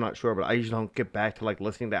 I'm not sure, but I usually don't get back to like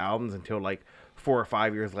listening to albums until like 4 or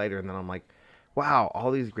 5 years later, and then I'm like, wow,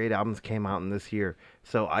 all these great albums came out in this year.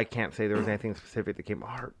 So I can't say there was anything specific that came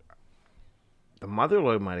out. The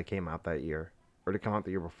Motherlode might have came out that year, or did it come out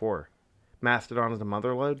the year before? Mastodon is the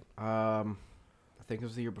Motherlode. I think it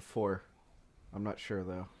was the year before. I'm not sure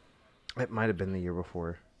though. It might have been the year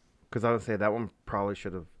before, because I would say that one probably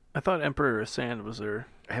should have. I thought Emperor of Sand was their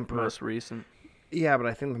Emperor. most recent. Yeah, but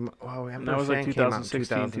I think And that was like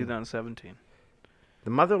 2016, 2017. The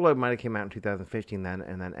Motherlode might have came out in 2015 then,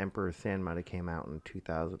 and then Emperor's Sand might have came out in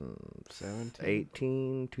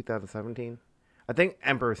 2018, 2017. I think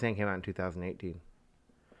Emperor's Sand came out in 2018.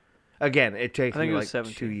 Again, it takes I think me it like was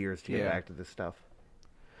 17. 2 years to get Yeah. back to this stuff.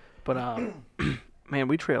 But man,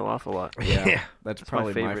 we trail off a lot. Yeah. That's my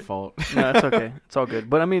probably my favorite. fault. No, that's okay. It's all good.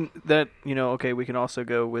 But I mean that okay, we can also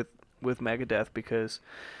go with Megadeth, because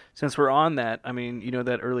since we're on that, I mean,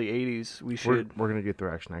 that early '80s, we should. We're gonna do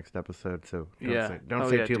thrash next episode, so Yeah. don't Oh,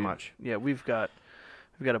 say yeah, too dude. much. Yeah, we've got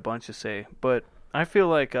a bunch to say, but I feel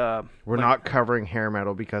like We're not covering hair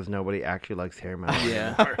metal because nobody actually likes hair metal.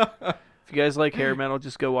 Yeah. If you guys like hair metal,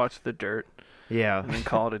 just go watch The Dirt Yeah. and then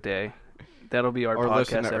call it a day. That'll be our Or podcast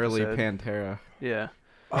listen to episode. early Pantera. Yeah.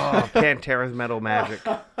 Oh, Pantera's Metal Magic.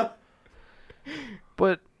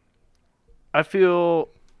 But I feel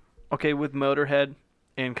okay with Motorhead.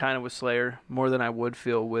 and kind of with Slayer more than I would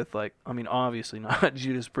feel with, like, I mean, obviously not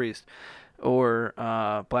Judas Priest or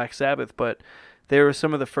Black Sabbath, but they were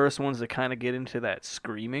some of the first ones to kind of get into that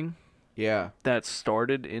screaming Yeah. that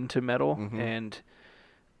started into metal, and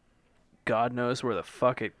God knows where the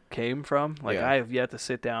fuck it came from. Like, Yeah. I have yet to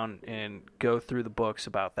sit down and go through the books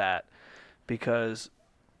about that, because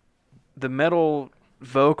the metal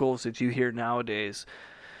vocals that you hear nowadays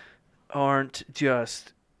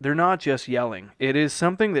they're not just yelling. It is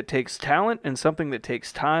something that takes talent and something that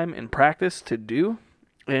takes time and practice to do.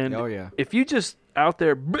 And if you just out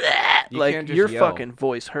there, like, your fucking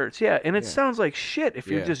voice hurts. Yeah, and it sounds like shit if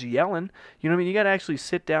you're just yelling. You know what I mean? You got to actually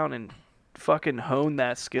sit down and fucking hone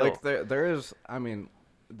that skill. Like, there is, I mean,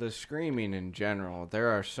 the screaming in general, there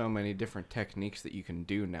are so many different techniques that you can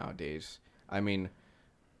do nowadays. I mean,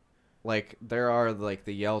 like, there are, like,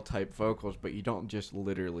 the yell-type vocals, but you don't just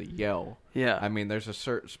literally yell. Yeah. I mean, there's a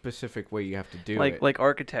certain specific way you have to do like, it. Like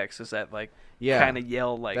Architects is that, like, kind of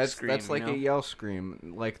yell, like, scream. That's like a yell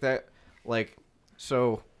scream. Like that, like,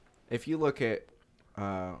 so if you look at,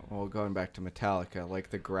 well, going back to Metallica, like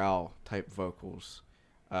the growl-type vocals,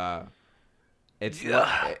 it's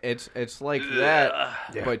like that,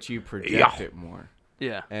 but you project it more.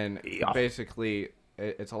 Yeah. And basically,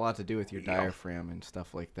 it's a lot to do with your diaphragm and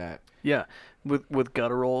stuff like that. Yeah, with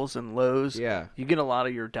gutturals and lows. Yeah. You get a lot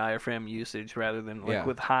of your diaphragm usage rather than, like,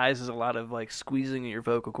 with highs is a lot of, like, squeezing your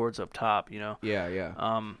vocal cords up top, you know? Yeah,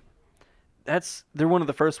 yeah. They're one of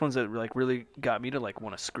the first ones that, like, really got me to, like,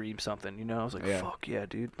 want to scream something, you know? I was like, fuck yeah,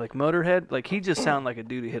 dude. Like, Motorhead, like, he just sounded like a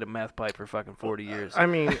dude who hit a meth pipe for fucking 40 years. I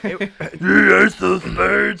mean, the Ace of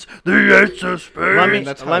Spades, the Ace of Spades.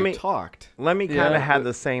 That's how he talked. Let me kind of have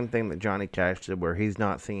the same thing that Johnny Cash did, where he's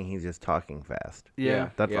not singing, he's just talking fast. Yeah.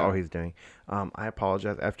 That's all he's doing. I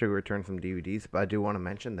apologize after we return some DVDs, but I do want to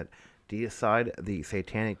mention that Deicide, the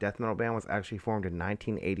satanic death metal band, was actually formed in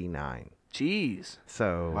 1989. Jeez.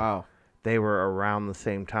 So Wow. they were around the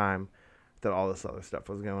same time that all this other stuff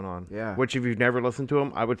was going on. Yeah. Which, if you've never listened to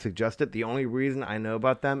them, I would suggest it. The only reason I know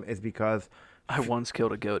about them is because... I once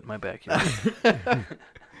killed a goat in my backyard.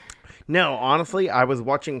 No, honestly, I was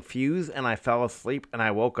watching Fuse and I fell asleep and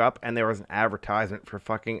I woke up and there was an advertisement for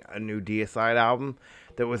fucking a new Deicide album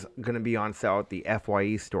that was going to be on sale at the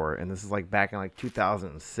FYE store. And this is like back in like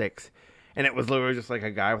 2006. And it was literally just like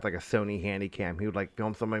a guy with like a Sony Handycam. He would like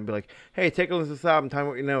film somebody and be like, hey, take a listen to this album, tell me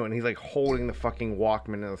what you know. And he's like holding the fucking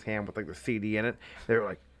Walkman in his hand with like the CD in it. They were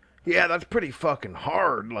like, yeah, that's pretty fucking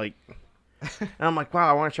hard. Like, and I'm like, wow,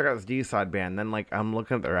 I want to check out this Deicide band. Then like I'm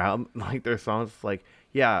looking at their album, like their songs, like,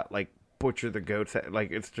 yeah, like Butcher the Goats,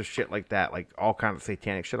 like it's just shit like that, like all kinds of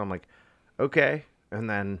satanic shit. I'm like, okay. And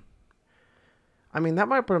then, I mean, that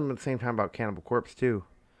might put them at the same time about Cannibal Corpse too.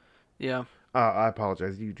 Yeah. I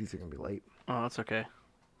apologize. You two are going to be late. Oh, that's okay.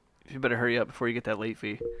 You better hurry up before you get that late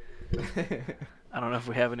fee. I don't know if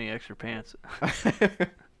we have any extra pants.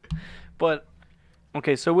 But,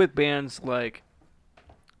 okay, so with bands like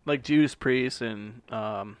Judas Priest and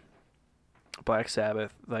Black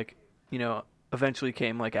Sabbath, like, you know, eventually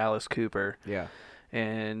came like Alice Cooper. Yeah.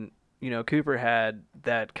 And, you know, Cooper had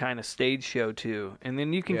that kind of stage show too. And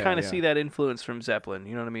then you can kind of see that influence from Zeppelin.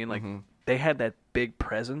 You know what I mean? Like, they had that big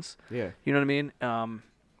presence. Yeah. You know what I mean?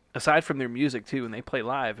 Aside from their music too, when they play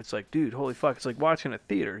live, it's like, dude, holy fuck! It's like watching a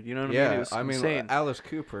theater. You know what I mean? It was insane. Alice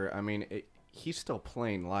Cooper. I mean, he's still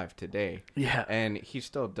playing live today. Yeah. And he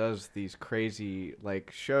still does these crazy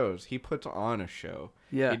like shows. He puts on a show.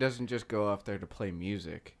 Yeah. He doesn't just go up there to play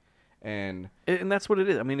music, and that's what it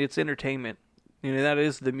is. I mean, it's entertainment. You know, that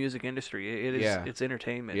is the music industry. It is. Yeah. It's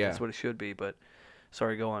entertainment. Yeah. That's what it should be. But,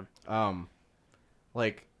 sorry, go on.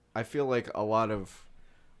 Like, I feel like a lot of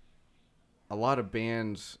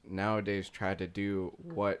bands nowadays try to do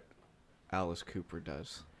what Alice Cooper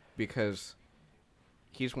does, because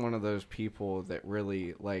he's one of those people that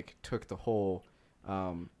really like took the whole,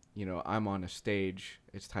 you know, I'm on a stage,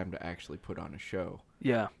 it's time to actually put on a show.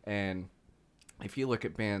 Yeah. And if you look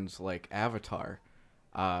at bands like Avatar,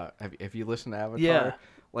 have you listened to Avatar? Yeah.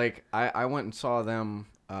 Like, I went and saw them.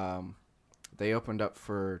 They opened up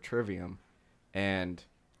for Trivium, and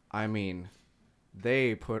I mean,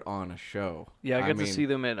 they put on a show. Yeah, I got to see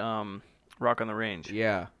them at Rock on the Range.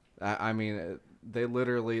 Yeah. I mean, they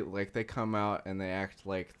literally, like, they come out and they act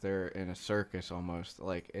like they're in a circus almost.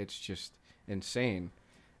 Like, it's just insane.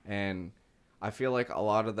 And I feel like a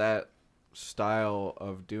lot of that style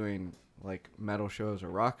of doing, like, metal shows or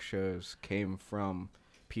rock shows came from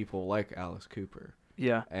people like Alice Cooper.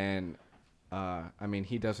 Yeah. And, I mean,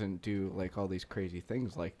 he doesn't do, like, all these crazy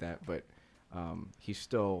things like that, but he's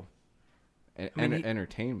still...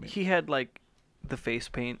 entertainment. He had like the face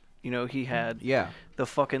paint You know, he had Yeah. the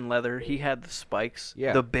fucking leather. He had the spikes.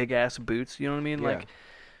 Yeah. The big ass boots. You know what I mean? Yeah. Like,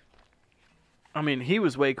 I mean, he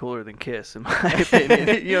was way cooler than Kiss, in my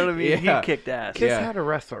opinion. You know what I mean? Yeah. He kicked ass. Kiss Yeah. had a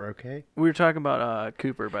wrestler, okay? We were talking about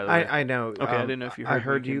Cooper, by the way. I know. Okay, I didn't know if you heard. I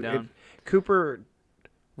heard when he you. came down. Cooper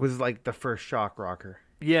was like the first shock rocker.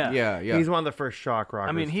 Yeah. Yeah. Yeah. He's one of the first shock rockers.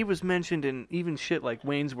 I mean, he was mentioned in even shit like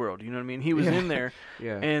Wayne's World. You know what I mean? He was in there,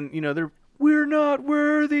 Yeah. and you know we're not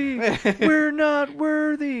worthy, we're not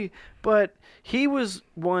worthy. But he was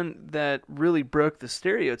one that really broke the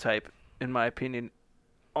stereotype, in my opinion,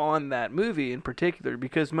 on that movie in particular,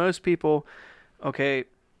 because most people, okay,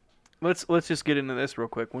 let's just get into this real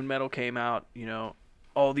quick. When metal came out, you know,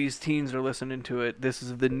 all these teens are listening to it. This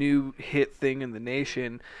is the new hit thing in the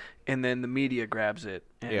nation. And then the media grabs it,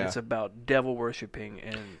 and it's about devil worshipping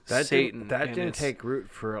and Satan. That didn't take root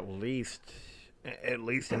for at least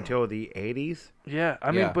until the 80s. Yeah,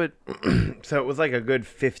 I mean, but So it was like a good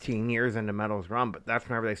 15 years into metal's run, but that's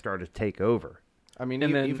whenever they started to take over. I mean,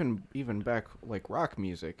 And then- even back like rock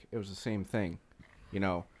music, it was the same thing. You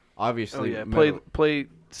know, obviously. oh yeah, metal- play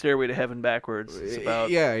Stairway to Heaven backwards. It's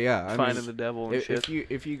about yeah. I finding mean, the devil and shit.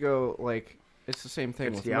 if you go like, it's the same thing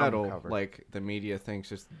It's with the album metal. cover. Like the media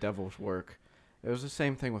thinks it's the devil's work. It was the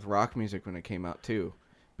same thing with rock music when it came out too,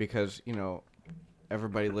 because you know,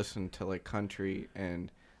 everybody listened to like country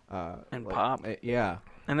and like, pop. Yeah.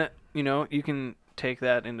 And that, you know, you can take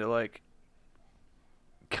that into like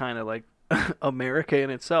kind of like America in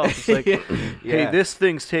itself. It's like, hey, Yeah. this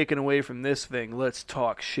thing's taken away from this thing. Let's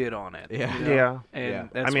talk shit on it. Yeah. you know? Yeah. And Yeah.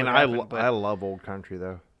 that's I mean, what I happened, but- love old country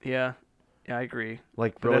though. yeah, I agree.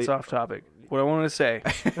 Like, But really, that's off topic. What I wanted to say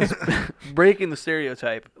is breaking the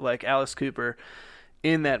stereotype, like Alice Cooper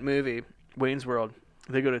in that movie, Wayne's World.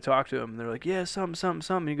 They go to talk to him. And they're like, yeah, something.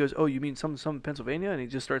 And he goes, oh, you mean something, Pennsylvania? And he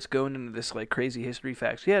just starts going into this like crazy history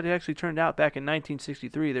facts. Yeah, it actually turned out back in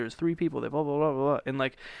 1963, there was 3 people that blah, blah, blah, blah. And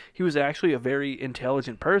like, he was actually a very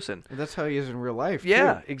intelligent person. That's how he is in real life.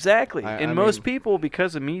 Yeah, too. exactly. I And most mean- people,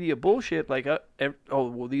 because of media bullshit, like, oh,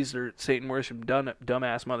 well, these are Satan worship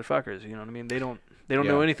dumbass motherfuckers. You know what I mean? They don't know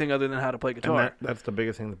Yeah. anything other than how to play and guitar. that's the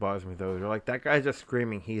biggest thing that bothers me though. They're like, that guy's just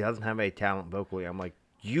screaming. He doesn't have any talent vocally. I'm like,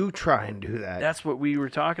 you try and do that. That's what we were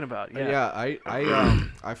talking about. Yeah. Yeah.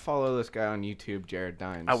 I follow this guy on YouTube, Jared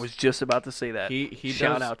Dines. I was just about to say that. He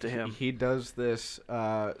Shout does, out to him. He does this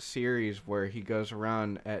series where he goes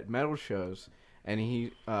around at metal shows and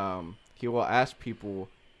he will ask people,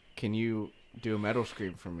 "Can you do a metal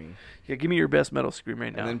scream for me?" Yeah, give me your best metal scream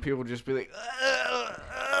right now. And then people just be like,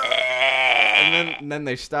 and then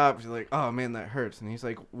they stop. He's like, "Oh man, that hurts." And he's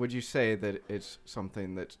like, "Would you say that it's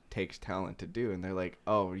something that takes talent to do?" And they're like,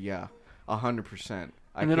 "Oh yeah, 100%."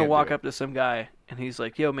 and then he'll walk up to some guy and he's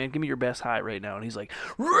like, yo, man, give me your best high right now. And he's like,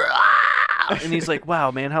 "Rah!" And he's like,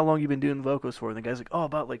 wow, man, how long you been doing vocals for? And the guy's like, oh,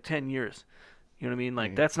 about like 10 years. You know what I mean?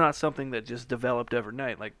 Like, that's not something that just developed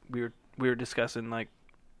overnight. Like, we were discussing, like,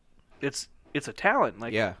 it's a talent.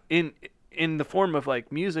 Like, Yeah. in the form of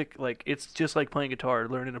like music, like it's just like playing guitar,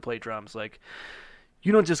 learning to play drums. Like,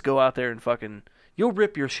 you don't just go out there and fucking, you'll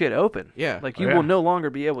rip your shit open. Yeah. Like, you Oh, yeah. will no longer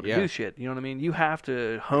be able to Yeah. do shit. You know what I mean? You have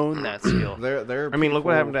to hone that skill. There. I mean, look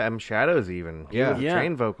what happened to M Shadows even. He Yeah. was a Yeah.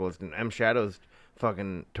 trained vocalist, and M Shadows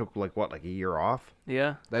fucking took like a year off.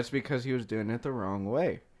 Yeah. That's because he was doing it the wrong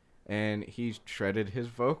way, and he shredded his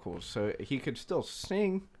vocals, so he could still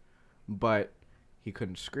sing, but he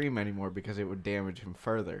couldn't scream anymore because it would damage him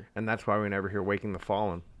further. And that's why we never hear Waking the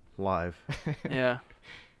Fallen live. Yeah.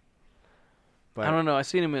 But I don't know. I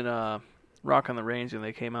seen him in Rock on the Range, and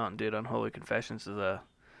they came out and did Unholy Confessions as a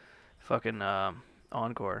fucking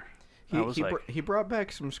encore. I was like, he brought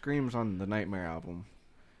back some screams on the Nightmare album,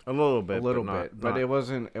 A little bit. a little but not- bit, but not-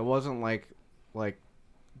 it wasn't like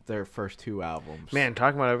their first 2 albums. Man,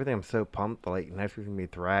 talking about everything, I'm so pumped. Like, next week's gonna be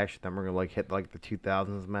thrash. Then we're gonna like hit like the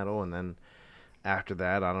 2000s metal, and then after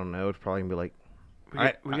that, I don't know. It's probably gonna be like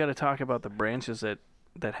we got to talk about the branches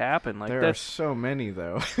that happen. Like, there are that's so many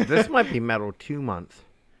though. this might be metal 2 months.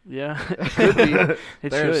 yeah, it could be. It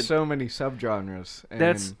There are should. so many subgenres. And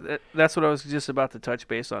That's what I was just about to touch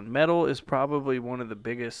base on. Metal is probably one of the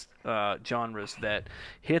biggest genres that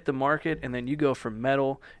hit the market, and then you go from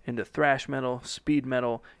metal into thrash metal, speed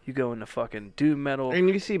metal. You go into fucking doom metal, And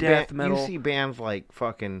you see death metal. you see bands like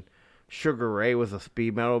fucking Sugar Ray was a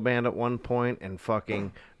speed metal band at one point, and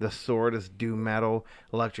fucking The Sword is doom metal,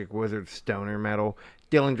 Electric Wizard stoner metal,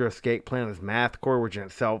 Dillinger Escape Plan is mathcore, which in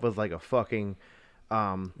itself is like a fucking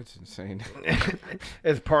it's insane.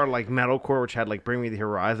 is part of like metalcore, which had like Bring Me the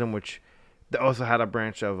Horizon, which also had a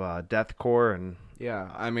branch of deathcore, and Yeah,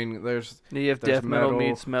 I mean, there's You have there's death metal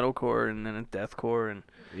meets metalcore, and then deathcore, and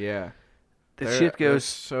yeah. the There- shit there's goes.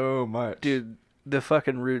 so much, Dude, the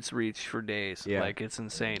fucking roots reach for days. Yeah. Like it's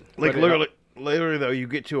insane. Like But literally though, you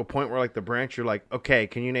get to a point where like the branch, you're like, okay,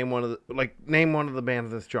 can you name one of the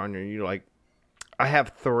bands of this genre? And you're like, I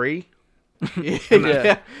have 3.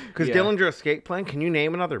 Yeah. Because Dillinger Escape Plan, can you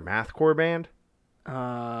name another mathcore band?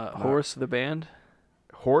 Horse the band.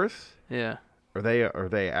 Horse? Yeah. Is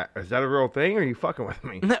that a real thing? Or are you fucking with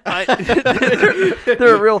me?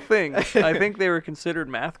 They're a real thing. I think they were considered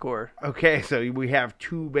mathcore. Okay, so we have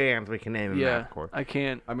 2 bands we can name in Yeah, mathcore. I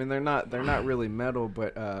can't. I mean, they're not really metal,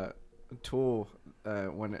 but Tool,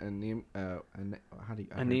 when how do you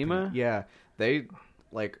Anema? Yeah, they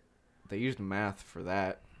used math for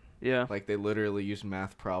that. Yeah, Like they literally used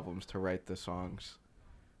math problems to write the songs.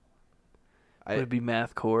 would it be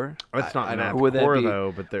mathcore? It's not I don't- mathcore Would that be-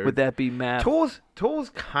 though, but they're Would that be math? Tool's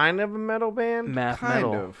kind of a metal band. Math Kind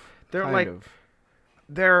metal. of. They're kind like- of.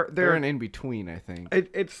 They're They're an in between, I think.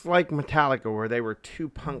 it's like Metallica, where they were too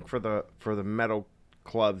punk for the metal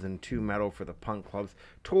clubs and too metal for the punk clubs.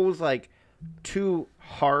 Tool's like too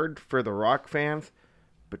hard for the rock fans,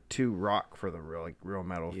 but too rock for the real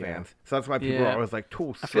metal Yeah. fans. So that's why people are always like,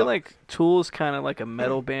 Tool I feel sucks. like Tool's kind of like a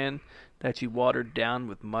metal band that you watered down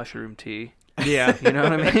with mushroom tea. yeah, You know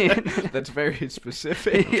what I mean? That's very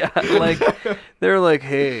specific. Yeah, like they're like,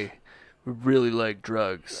 hey, we really like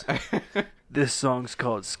drugs. This song's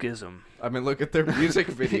called Schism. I mean, look at their music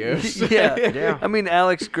videos. Yeah, Yeah. I mean,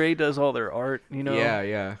 Alex Gray does all their art. You know.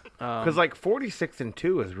 Yeah. because like 46 and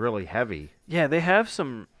 2 is really heavy. Yeah, they have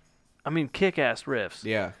some. I mean, kick-ass riffs.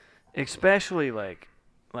 Yeah. Especially like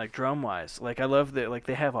drum wise. Like I love that. Like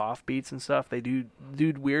they have offbeats and stuff. They do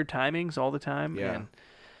weird timings all the time. Yeah. And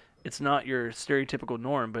it's not your stereotypical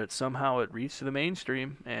norm, but somehow it reached the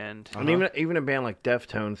mainstream. And And even a band like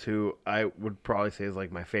Deftones, who I would probably say is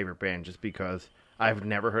like my favorite band, just because I've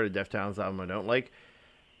never heard a Deftones album I don't like.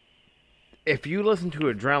 If you listen to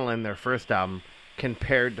Adrenaline, their first album,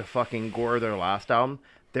 compared to fucking Gore, their last album,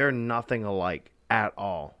 they're nothing alike at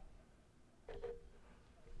all.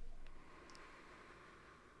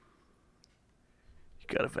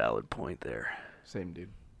 you got a valid point there. Same dude.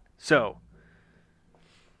 So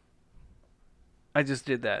I just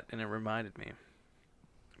did that, and it reminded me.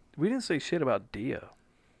 We didn't say shit about Dio.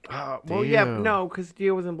 Well, yeah, no, because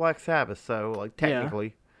Dio was in Black Sabbath, so like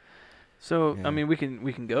technically, So Yeah. I mean, we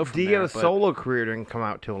can go from Dio's there, but, solo career didn't come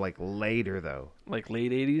out till like later though. like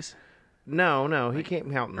late '80s, No, he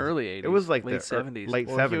came out in early '80s. It was like late the '70s. late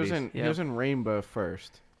Well, 70s. he was in Rainbow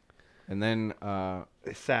first, and then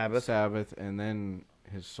Sabbath. Sabbath, and then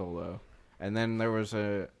his solo, and then there was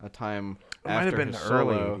a time might have after been his the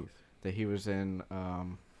early solo 80s. that he was in.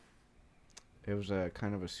 It was a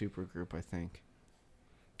kind of a super group, I think.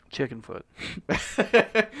 Chickenfoot.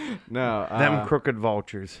 No, Them Crooked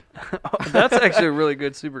Vultures. Oh, that's actually a really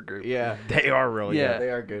good supergroup. yeah, They are really Yeah. good. they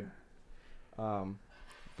are good.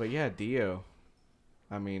 But yeah, Dio.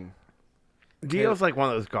 I mean, Dio's like one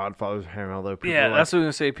of those godfathers of heavy metal, though. People Yeah, like, that's what I was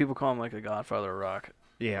gonna say. People call him like a Godfather of rock.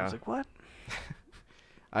 I yeah. was like, what?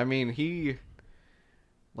 I mean,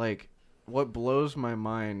 what blows my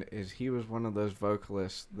mind is he was one of those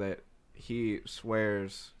vocalists that he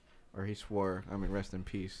swears, or he swore, I mean, rest in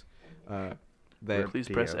peace, that, Please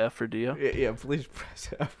Dio. press F for Dio. yeah, please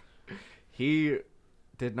press F. He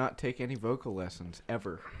did not take any vocal lessons,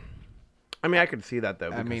 ever. I mean, I could see that, though,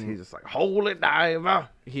 because mean- he's just like, holy diver.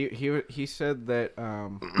 He said that,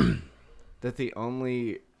 that the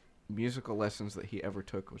only musical lessons that he ever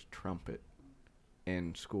took was trumpet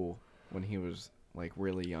in school when he was, like,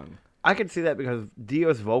 really young. I could see that because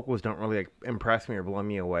Dio's vocals don't really like, impress me or blow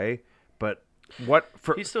me away, but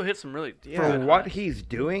for He still hits some really for what he's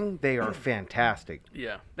doing, they are fantastic.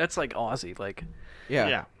 Yeah, that's like Ozzy. Like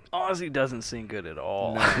Yeah. Ozzy doesn't sing good at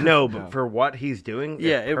all. No, but for what he's doing,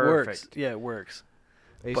 Yeah, it's it works. perfect. Yeah, it works.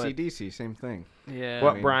 AC/DC, same thing. Yeah.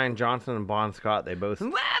 What Brian Johnson and Bon Scott, they both.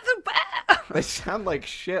 They sound like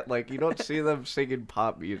shit. Like, you don't see them singing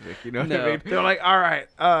pop music. You know what I No. mean? They're like, all right,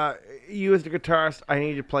 you as the guitarist, I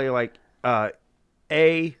need you to play like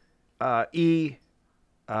A, E,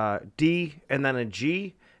 D, and then a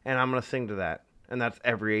G, and I'm gonna sing to that, and that's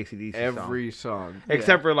every AC/DC song. Every song.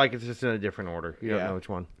 Except for like it's just in a different order. You Yeah. don't know which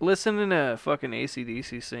one. Listening to fucking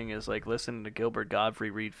AC/DC sing is like listening to Gilbert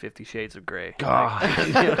Godfrey read 50 Shades of Grey. God. Like,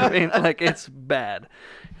 you know what I mean? Like, it's bad.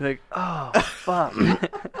 You're like, oh, fuck.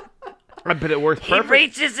 But it works He perfect.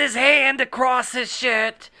 reaches his hand across his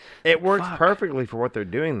shirt. It works perfectly for what they're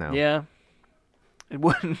doing, though. Yeah. It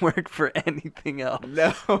wouldn't work for anything else.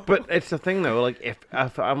 No. But it's the thing, though. Like,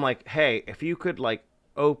 if I'm like, hey, if you could like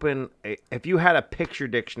if you had a picture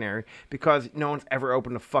dictionary, because no one's ever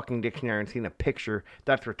opened a fucking dictionary and seen a picture,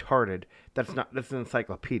 that's retarded. That's an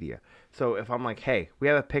encyclopedia. So if I'm like, hey, we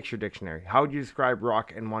have a picture dictionary, how would you describe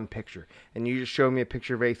rock in one picture? And you just show me a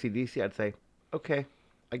picture of AC/DC, I'd say, okay,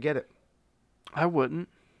 I get it. I wouldn't.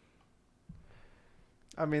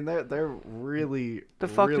 I mean, they're really The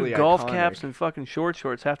fucking really golf iconic. caps and fucking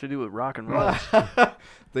shorts have to do with rock and roll.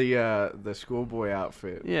 The schoolboy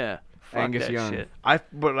outfit. Yeah. Fuck Angus that Young. shit.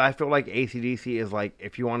 But I feel like AC/DC is like,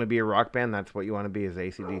 if you want to be a rock band, that's what you want to be, is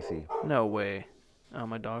AC/DC. No way. Oh,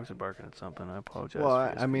 my dogs are barking at something. I apologize. Well,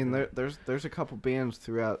 for this. I mean, there's a couple bands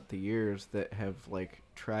throughout the years that have like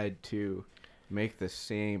tried to make the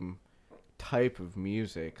same type of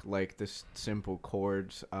music, like this simple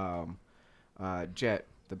chords. Jet,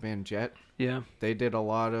 the band Jet. Yeah. They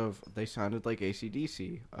sounded like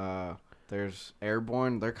AC/DC. There's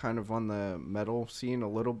Airborne. They're kind of on the metal scene a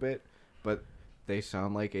little bit, but they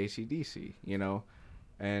sound like AC/DC, you know?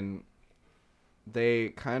 And they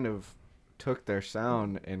kind of took their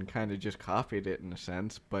sound and kind of just copied it in a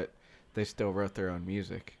sense, but they still wrote their own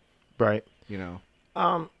music, Right. you know?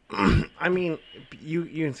 I mean, you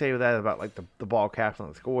can say that about like the ball caps on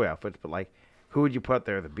the schoolboy outfits, but like, who would you put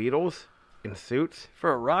there? The Beatles in suits?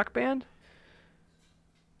 For a rock band?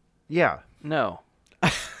 Yeah, No.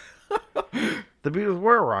 the Beatles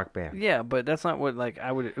were a rock band. Yeah, but that's not what, like,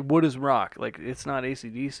 I would... What is rock? Like, it's not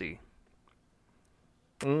AC/DC.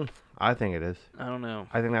 I think it is. I don't know.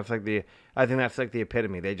 I think that's like the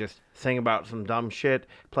epitome. They just sing about some dumb shit,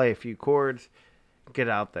 play a few chords, get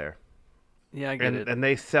out there, Yeah, I get it. and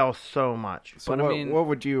they sell so much. So But I what, mean- what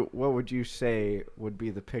would you say would be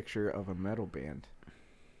the picture of a metal band?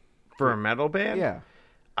 For a metal band, Yeah.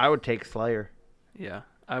 I would take Slayer. Yeah,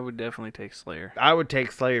 I would definitely take Slayer. I would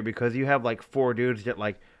take Slayer because you have like four dudes that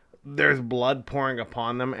like there's blood pouring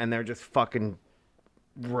upon them and they're just fucking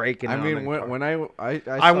raking. I on mean, the guitar. when I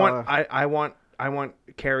saw, I want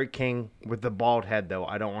Kerry King with the bald head though.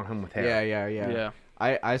 I don't want him with hair. yeah. Yeah.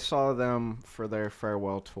 I saw them for their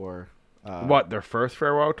farewell tour. What, their first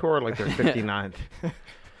farewell tour, or like their 59th?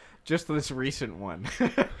 Just this recent one.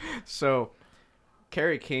 So,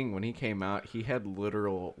 Kerry King, when he came out, he had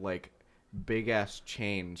literal like big ass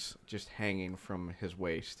chains just hanging from his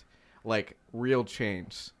waist, like real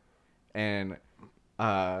chains, and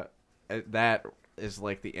that is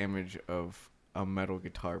like the image of a metal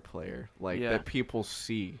guitar player, like Yeah. that people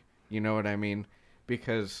see. You know what I mean?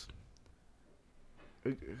 Because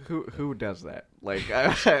who does that? Like,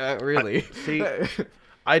 really? See,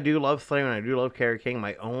 I do love Slayer and I do love Kerry King.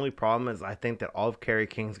 My only problem is I think that all of Kerry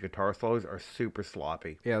King's guitar solos are super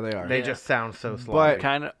sloppy. Yeah, they are. They Yeah. just sound so sloppy.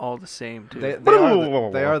 Kind of all the same, too. They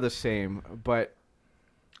are the same, but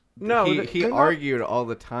No, he they're not. argued all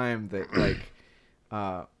the time that like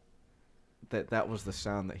that was the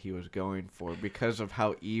sound that he was going for because of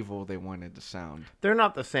how evil they wanted to sound. They're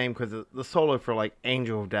not the same because the solo for like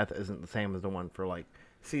Angel of Death isn't the same as the one for like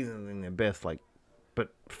Seasons in the Abyss. Like,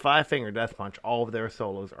 but Five Finger Death Punch, all of their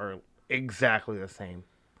solos are exactly the same,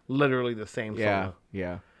 literally the same Yeah, solo.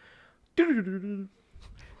 yeah.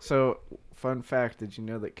 So, fun fact: did you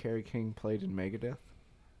know that Kerry King played in Megadeth?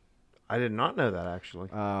 I did not know that actually.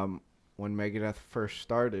 When Megadeth first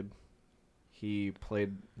started, he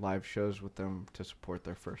played live shows with them to support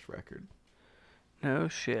their first record. No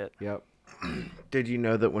shit. Yep. Did you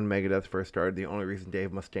know that when Megadeth first started, the only reason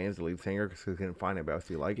Dave Mustaine's the lead singer because he couldn't find anybody else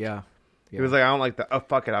he liked? Yeah. He was like, I don't like that. Oh,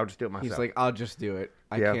 fuck it. I'll just do it myself. He's like, I'll just do it.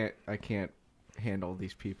 Yeah. I can't handle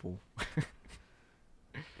these people.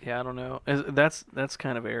 Yeah, I don't know. That's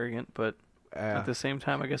kind of arrogant, but at the same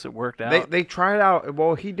time, I guess it worked out. They tried out.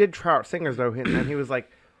 Well, he did try out singers, though, and then he was like,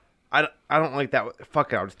 I don't like that.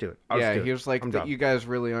 Fuck it. I'll just do it. I'll just do he it. was like, I'm done. you guys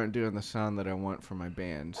really aren't doing the sound that I want for my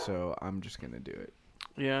band, so I'm just going to do it.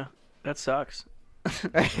 Yeah, that sucks.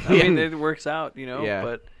 I mean, it works out, you know. Yeah.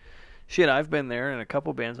 But shit, I've been there, and a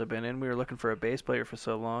couple bands I've been in. We were looking for a bass player for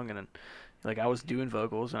so long, and then, like, I was doing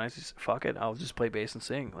vocals, and I just fuck it, I'll just play bass and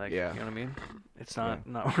sing. Like, Yeah. you know what I mean? It's not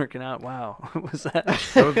working out. Wow, was that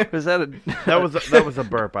was that was a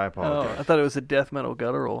burp. I Oh, apologize. I thought it was a death metal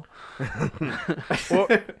guttural. Well,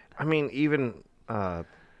 I mean, even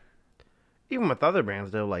with other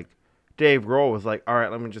bands, though, like Dave Grohl was like, all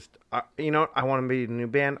right, let me just, you know what? I want to be a new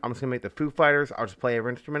band. I'm just gonna make the Foo Fighters. I'll just play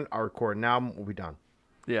every instrument. I'll record an album. We'll be done.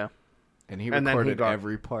 Yeah. And he And then he recorded got-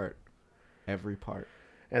 every part. Every part.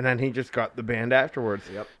 And then he just got the band afterwards.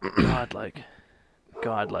 Yep.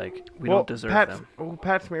 Godlike. We don't deserve them. Well,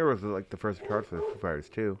 Pat Smear was like the first guitarist for the Foo Fighters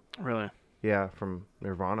too. Really? Yeah, from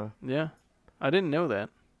Nirvana. Yeah. I didn't know that.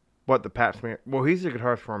 What, the Pat Smear? Well, he's the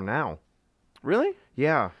guitarist for him now. Really?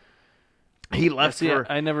 Yeah. He left See, for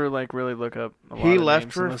I never like really look up. He lot of left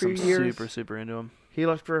names for a unless few I'm years. Super into him. he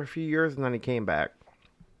left for a few years and then he came back.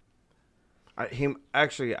 I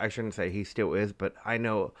shouldn't say he still is, but I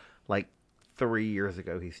know like 3 years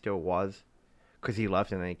ago he still was, because he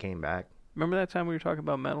left and then he came back. Remember that time we were talking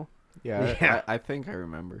about metal? Yeah, Yeah. I think I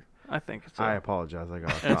remember. I think it's. I apologize. I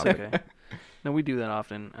got off That's topic. okay. No, we do that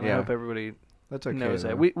often, and I Yeah. hope everybody That's okay. knows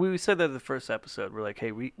that. though. We said that in the first episode. We're like,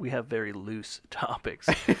 hey, we have very loose topics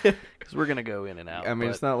because we're gonna go in and out. I mean,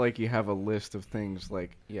 but- it's not like you have a list of things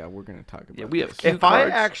like, yeah, we're going to talk about we have this. cue If I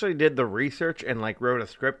cards. actually did the research and like wrote a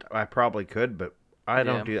script, I probably could, but I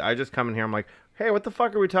don't Yeah. do that. I just come in here. I'm like, hey, what the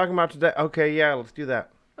fuck are we talking about today? Okay, yeah, let's do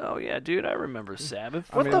that. Oh yeah, dude, I remember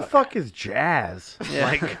Sabbath. What the fuck is jazz? Yeah.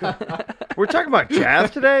 Like, we're talking about jazz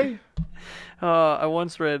today? I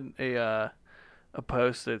once read a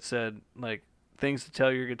post that said like things to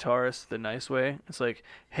tell your guitarist the nice way. It's like,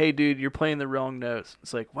 hey, dude, you're playing the wrong notes.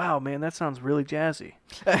 It's like, wow, man, that sounds really jazzy.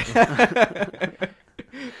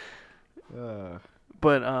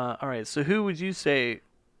 But all right, so who would you say,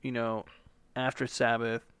 after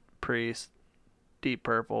Sabbath, Priest, Deep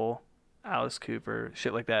Purple, Alice Cooper,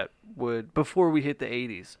 shit like that, would before we hit the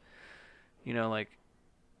 80s, like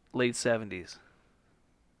late 70s,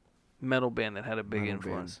 metal band that had a big Metal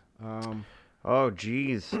influence? Oh,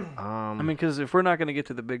 geez. I mean, because if we're not going to get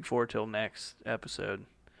to the big four till next episode,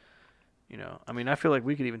 I feel like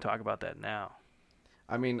we could even talk about that now.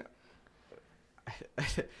 I mean,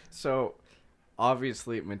 so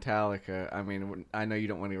obviously Metallica, I mean, I know you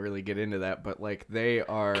don't want to really get into that, but like they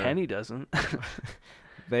are Kenny doesn't.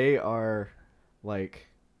 they are like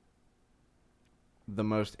the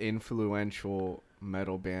most influential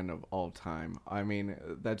metal band of all time. I mean,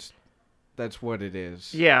 that's what it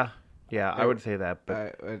is. yeah, I would say that.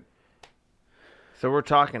 But so we're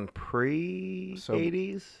talking So-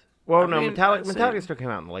 pre-80s? Well, I no, mean, Metallica I'd say- Metallica still came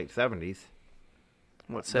out in the late 70s.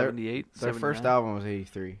 What, Their- 78? Their first 79? album was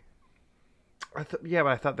 83. But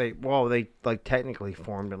I thought they like technically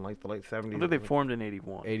formed in like the late 70s. I thought they formed in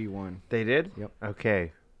 81. 81. They did? Yep.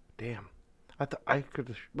 Okay. Damn. I thought I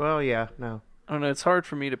could. Well, yeah, no. I don't know. It's hard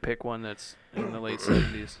for me to pick one that's in the late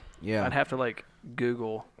 70s. Yeah. I'd have to like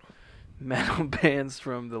Google metal bands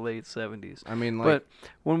from the late 70s. I mean, like, But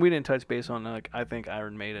when we didn't touch base on, like, I think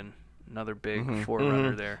Iron Maiden, another big Mhm.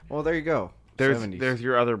 forerunner Mhm. there. well, there you go. There's 70s. there's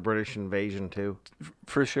your other British invasion too.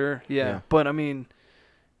 For sure. Yeah. Yeah. But I mean,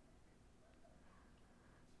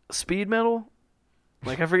 speed metal,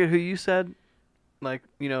 like, I forget who you said, like,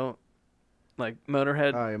 like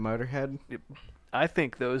Motorhead. yeah, Motorhead. I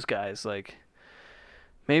think those guys, like,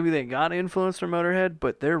 maybe they got influence from Motorhead,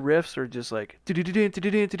 but their riffs are just like,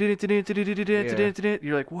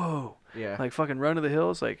 you're like, whoa, Yeah. like fucking Run to the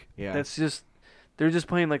Hills, like, Yeah. that's just, they're just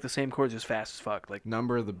playing like the same chords as fast as fuck, like,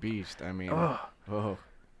 Number of the Beast. I mean, oh.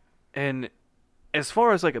 And as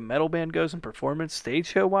far as like a metal band goes in performance, stage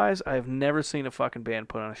show wise, I have never seen a fucking band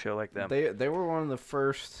put on a show like them. They were one of the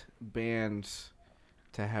first bands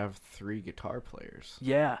to have 3 guitar players,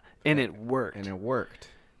 Yeah, and it worked. and it worked.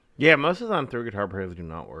 Yeah, most of the time 3 guitar players do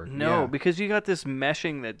not work. No, Yeah. because you got this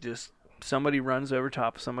meshing that just somebody runs over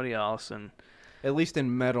top of somebody else, and At least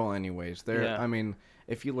in metal, anyways. Yeah. I mean,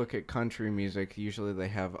 if you look at country music, usually they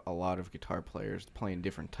have a lot of guitar players playing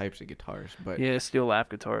different types of guitars. But yeah, steel lap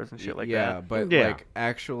guitars and shit like yeah, that. but Yeah. like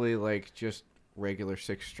actually, like just regular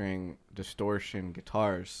 6-string distortion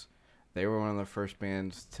guitars. They were one of the first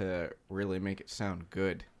bands to really make it sound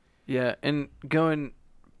good. Yeah, and going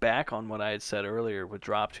back on what I had said earlier with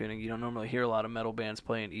drop tuning, you don't normally hear a lot of metal bands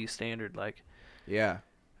playing E standard. Like, Yeah,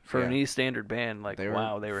 for an Yeah. E standard band, like, they were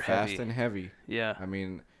wow, they were fast heavy. and heavy. Yeah, I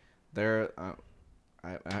mean, they're.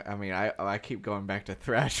 I keep going back to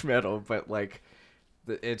thrash metal, but like,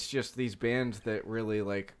 it's just these bands that really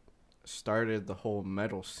like started the whole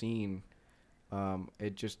metal scene.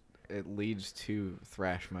 It leads to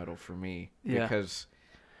thrash metal for me. Yeah. Because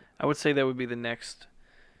I would say that would be the next,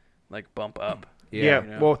 like, bump up. Yeah, you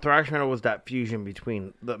know? well, thrash metal was that fusion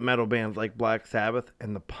between the metal bands like Black Sabbath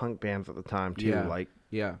and the punk bands at the time too, Yeah. like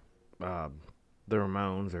yeah, the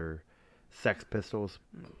Ramones or Sex Pistols,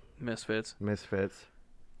 Misfits. Misfits,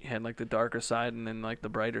 You had, like, the darker side and then, like, the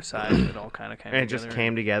brighter side, and it all kind of came and it together. just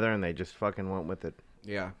came together and they just fucking went with it.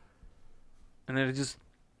 yeah, And then it just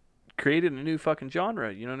created a new fucking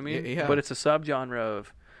genre, you know what I mean? Yeah. But it's a subgenre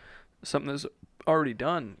of something that's already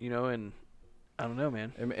done, and I don't know,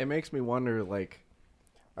 man. it makes me wonder, like,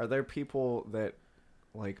 are there people that,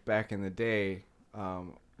 like, back in the day,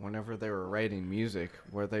 whenever they were writing music,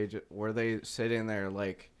 were they sitting there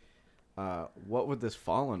like, what would this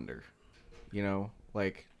fall under?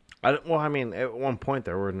 Like, Well, I mean, at one point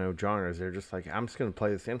there were no genres. They're just like, I'm just gonna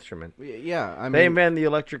play this instrument. Yeah, I mean, They invented the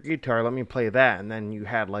electric guitar. Let me play that, and then you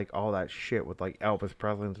had like all that shit with like Elvis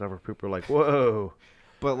Presley and stuff. Where people were like, "Whoa!"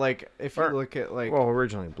 but like if you look at like Well,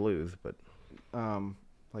 originally blues, but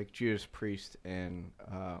like Judas Priest and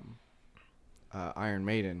Iron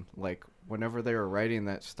Maiden, like whenever they were writing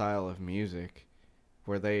that style of music,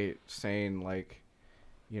 were they saying like,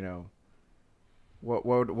 you know,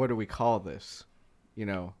 what do we call this? You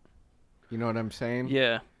know what I'm saying?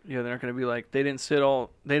 Yeah, they're not gonna be like they didn't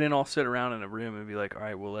all sit around in a room and be like, all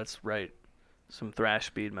right, well, let's write some thrash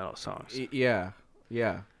speed metal songs. Yeah.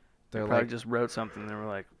 They probably just wrote something. And they were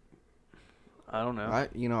like, I don't know.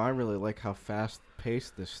 I really like how fast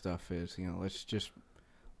paced this stuff is. You know,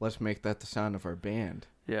 let's make that the sound of our band.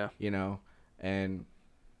 Yeah. You know, and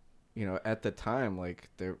you know at the time, like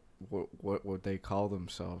what would they call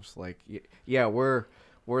themselves? Like, yeah, we're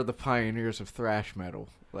the pioneers of thrash metal.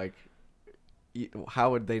 Like,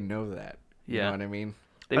 how would they know that? You know what I mean?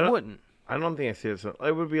 They wouldn't. I don't think I see it.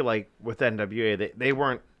 It would be like with NWA. They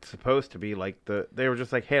weren't supposed to be like they were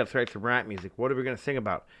just like, hey, let's write some rap music. What are we gonna sing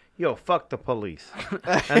about? Yo, fuck the police.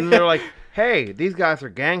 And they're like, hey, these guys are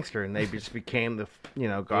gangster, and they just became the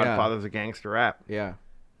godfathers of gangster rap. Yeah.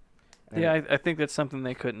 Yeah, I think that's something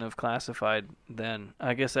they couldn't have classified then.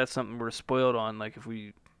 I guess that's something we're spoiled on. Like, if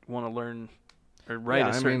we want to learn or write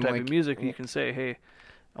a certain type of music, you can say, hey,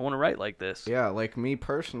 I want to write like this. Yeah, like me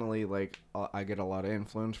personally, like I get a lot of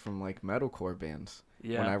influence from like metalcore bands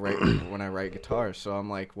when I write guitars. So I'm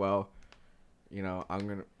like, well, you know,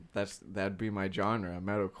 that'd be my genre,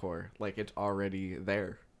 metalcore. Like, it's already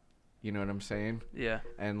there. You know what I'm saying? Yeah.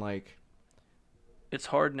 And like, it's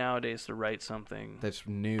hard nowadays to write something that's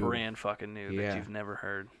new, brand fucking new that you've never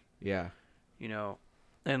heard. Yeah. You know,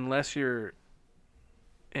 unless you're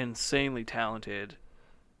insanely talented,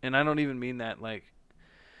 and I don't even mean that like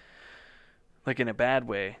in a bad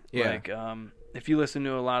way. Yeah. Like, if you listen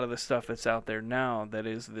to a lot of the stuff that's out there now that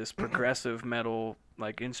is this progressive metal,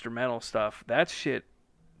 like instrumental stuff, that shit,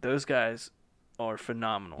 those guys are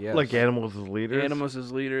phenomenal. Yes. Like Animals as Leaders. Animals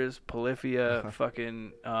as Leaders, Polyphia,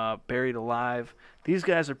 fucking Buried Alive. These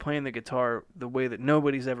guys are playing the guitar the way that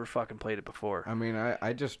nobody's ever fucking played it before. I mean,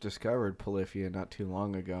 I just discovered Polyphia not too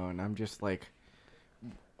long ago, and I'm just like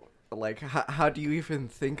how do you even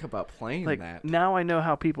think about playing that? Now I know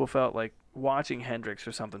how people felt like watching Hendrix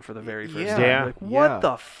or something for the very first time. Yeah. Like, what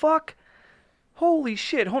the fuck? Holy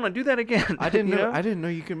shit! Hold on, do that again. I didn't know. I didn't know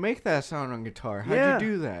you could make that sound on guitar. How'd you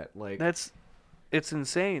do that? Like, it's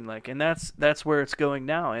insane. Like, and that's where it's going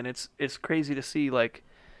now, and it's crazy to see. Like,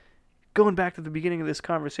 going back to the beginning of this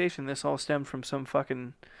conversation, this all stemmed from some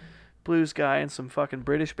fucking blues guy and some fucking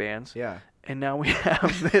British bands. Yeah. And now we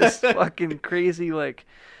have this fucking crazy like.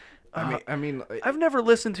 I mean, I've never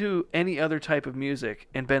listened to any other type of music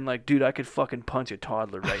and been like, dude, I could fucking punch a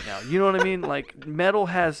toddler right now. You know what I mean? Like, metal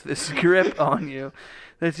has this grip on you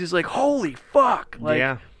that's just like, holy fuck. Like,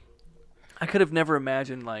 yeah. I could have never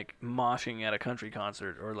imagined like moshing at a country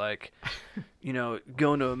concert or like, you know,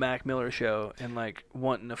 going to a Mac Miller show and like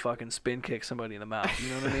wanting to fucking spin kick somebody in the mouth.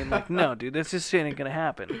 You know what I mean? Like, no, dude, that's just shit ain't gonna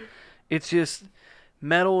happen. It's just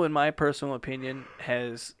metal, in my personal opinion,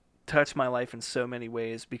 has touched my life in so many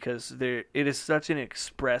ways because it is such an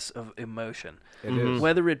express of emotion. It is.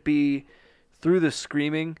 Whether it be through the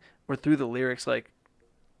screaming or through the lyrics, like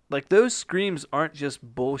those screams aren't just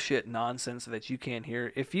bullshit nonsense that you can't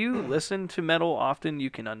hear. If you listen to metal often, you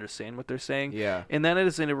can understand what they're saying. Yeah. And that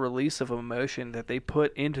is a release of emotion that they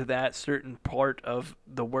put into that certain part of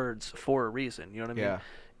the words for a reason. You know what I mean? Yeah.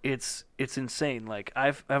 It's insane. Like,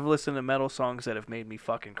 I've listened to metal songs that have made me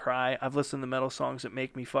fucking cry. I've listened to metal songs that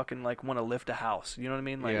make me fucking like want to lift a house. You know what I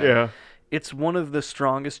mean? Like, Yeah. It's one of the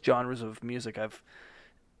strongest genres of music I've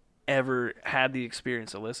ever had the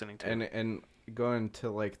experience of listening to. And going to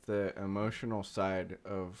like the emotional side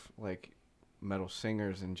of like metal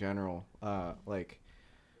singers in general, like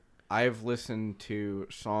I've listened to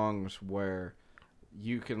songs where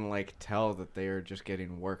you can like tell that they are just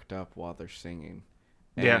getting worked up while they're singing.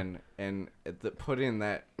 And putting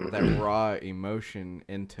that raw emotion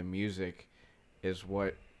into music is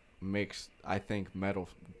what makes, I think, metal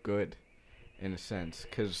good, in a sense.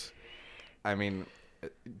 Because, I mean,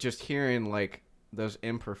 just hearing, like, those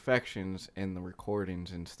imperfections in the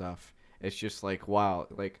recordings and stuff, it's just like, wow,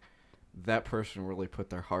 like, that person really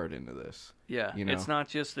put their heart into this. Yeah, you know? It's not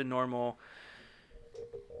just the normal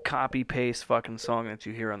copy paste fucking song that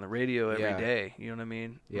you hear on the radio every day. You know what I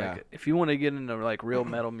mean? Yeah. Like, if you want to get into like real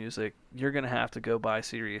metal music, you're gonna have to go buy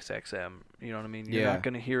Sirius XM. You know what I mean? You're not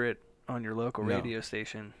gonna hear it on your local radio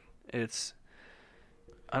station. It's,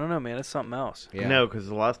 I don't know, man. It's something else. Yeah. No, because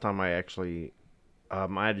the last time I actually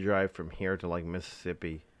I had to drive from here to like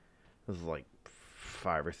Mississippi. This was like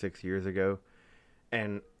 5 or 6 years ago.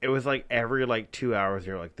 And it was like every like 2 hours,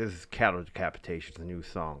 you're like, this is Cattle Decapitation, the new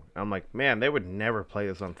song. I'm like, man, they would never play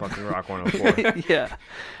this on fucking Rock 104. Yeah.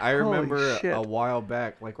 I remember shit. a while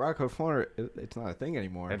back, like Rock 104, it's not a thing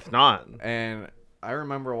anymore. It's not. And I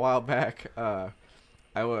remember a while back, I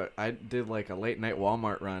did like a late night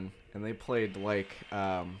Walmart run, and they played like,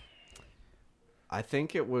 I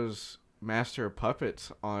think it was Master of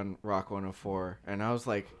Puppets on Rock 104, and I was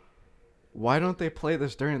like, why don't they play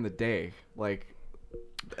this during the day? Like,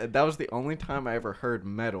 that was the only time I ever heard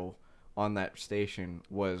metal on that station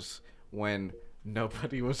was when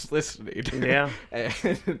nobody was listening. Yeah.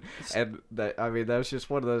 and that, I mean, that was just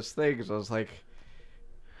one of those things. I was like,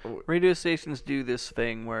 Radio stations do this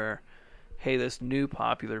thing where, hey, this new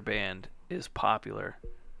popular band is popular.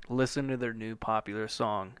 Listen to their new popular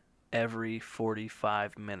song every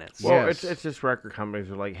 45 minutes. Well, Yes. it's just record companies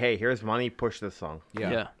are like, hey, here's money, push this song.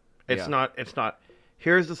 Yeah. It's not,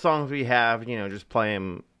 here's the songs we have, just play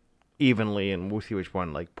them evenly and we'll see which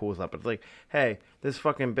one, like, pulls up. It's like, hey, this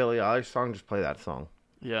fucking Billie Eilish song, just play that song.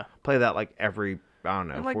 Yeah. Play that, like, every, I don't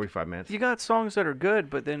know, And, like, 45 minutes. You got songs that are good,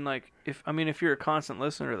 but then, like, if you're a constant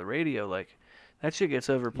listener to the radio, like, that shit gets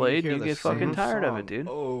overplayed hear and you the get fucking same tired of song it, dude.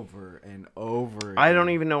 over and over. I don't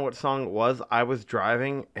again. even know what song it was. I was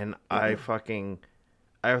driving and I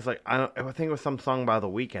was like, I think it was some song by The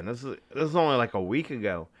Weeknd. This is only like a week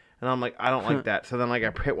ago. And I'm like, I don't like that. So then like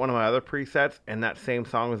I hit one of my other presets and that same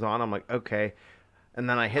song was on. I'm like, okay. And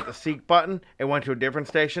then I hit the seek button. It went to a different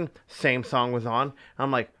station. Same song was on.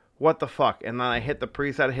 I'm like, what the fuck? And then I hit the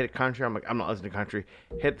preset. I hit country. I'm like, I'm not listening to country.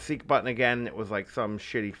 Hit the seek button again. It was like some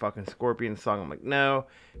shitty fucking Scorpion song. I'm like, no.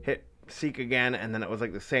 Hit seek again. And then it was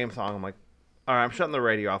like the same song. I'm like, all right, I'm shutting the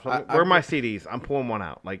radio off. Where are my CDs? I'm pulling one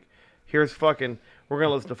out. Like, here's fucking, we're going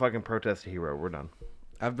to listen to fucking Protest Hero. We're done.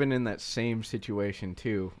 I've been in that same situation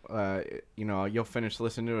too. You'll finish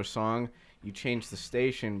listening to a song, you change the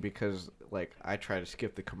station because, like, I try to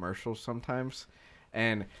skip the commercials sometimes,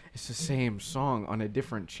 and it's the same song on a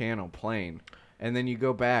different channel playing, and then you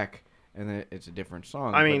go back and then it's a different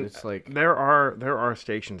song. I mean, but it's like there are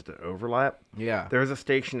stations that overlap. yeah, There's a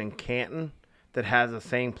station in Canton that has the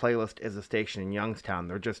same playlist as a station in Youngstown.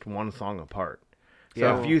 They're just one song apart. So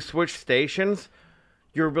Yeah. if you switch stations,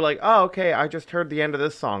 you'll be like, oh, okay, I just heard the end of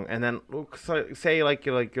this song. And then say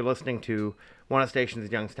you're listening to one of the stations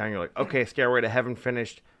in Youngstown. You're like, okay, Stairway to Heaven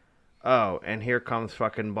finished. Oh, and here comes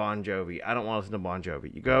fucking Bon Jovi. I don't want to listen to Bon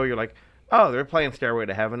Jovi. You go, you're like, oh, they're playing Stairway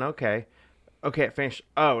to Heaven. Okay. Okay, it finished.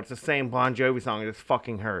 Oh, it's the same Bon Jovi song I just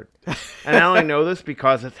fucking heard. And I only know this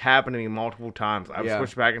because it's happened to me multiple times. I've Yeah.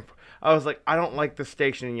 switched back and forth. I was like, I don't like this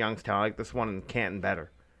station in Youngstown. I like this one in Canton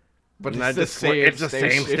better. but And it's the same. It's the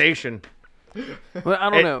same station. Well, I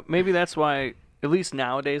don't know. Maybe that's why, at least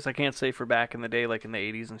nowadays, I can't say for back in the day, like in the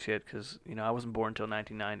 80s and shit, because, I wasn't born until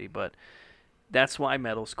 1990, but that's why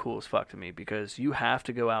metal's cool as fuck to me, because you have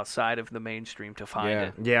to go outside of the mainstream to find Yeah.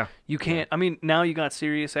 it. Yeah. You can't, I mean, now you got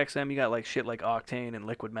Sirius XM, you got like shit like Octane and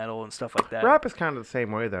Liquid Metal and stuff like that. Rap is kind of the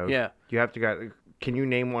same way, though. Yeah. You have to can you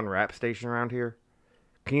name one rap station around here?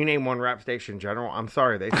 Can you name one rap station in general? I'm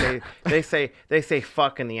sorry, they say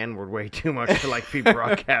fuck and the N-word way too much to like be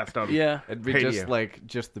broadcast on. Yeah. It'd be Radio.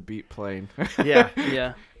 just the beat playing. Yeah.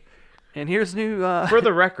 Yeah. And here's new, For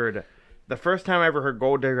the record, the first time I ever heard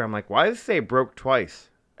Gold Digger, I'm like, why does it say broke twice?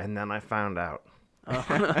 And then I found out.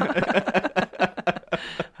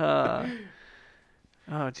 oh,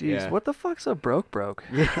 jeez. Yeah. What the fuck's a broke?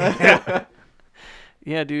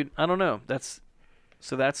 Yeah, dude. I don't know. That's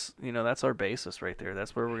our basis right there.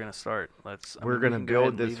 That's where we're gonna start. We're we gonna can go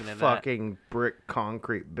ahead build and this leave it in fucking brick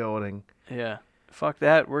concrete building. that. Yeah. Fuck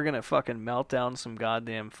that. We're gonna fucking melt down some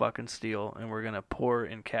goddamn fucking steel, and we're gonna pour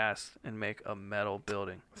and cast and make a metal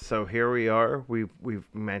building. So here we are. We've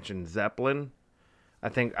mentioned Zeppelin. I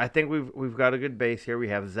think we've got a good base here. We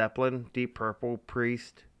have Zeppelin, Deep Purple,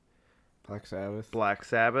 Priest, Black Sabbath. Black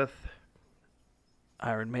Sabbath,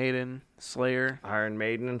 Iron Maiden, Slayer. Iron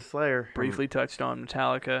Maiden, and Slayer. Briefly touched on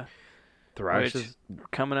Metallica. Thrash Which is. we're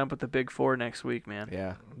coming up with the big four next week, man.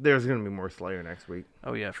 Yeah. There's gonna be more Slayer next week.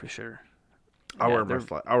 Oh yeah, for sure. I'll Yeah,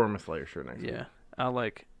 wear my Slayer shirt next week. Yeah, I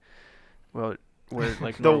like. Well, we're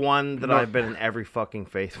like The one that I've been in every fucking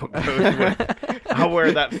Facebook post with. I'll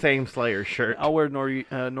wear that same Slayer shirt. I'll wear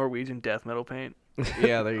Norwegian death metal paint.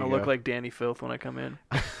 Yeah, there you I'll go. look like Danny Filth when I come in.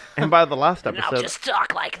 And by the last And I'll episode, just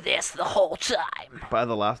talk like this the whole time. I'll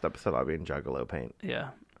be in Juggalo paint. Yeah.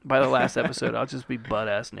 By the last episode, I'll just be butt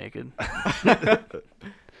ass naked. All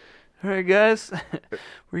right, guys,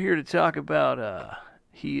 we're here to talk about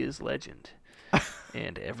He Is Legend.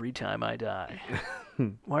 And every time I die.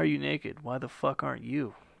 Why are you naked? Why the fuck aren't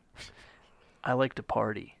you? I like to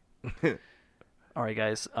party. All right,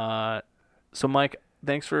 guys. So, Mike,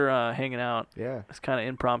 thanks for hanging out. Yeah. It's kind of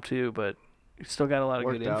impromptu, but you still got a lot of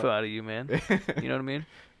Worked good info out. out of you, man. You know what I mean?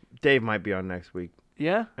 Dave might be on next week,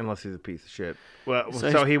 Yeah? unless he's a piece of shit. Well,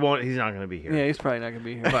 So so he won't. He's not going to be here. Yeah, he's probably not going to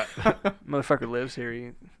be here. But motherfucker lives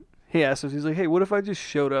here. He asked us, he's like, hey, what if I just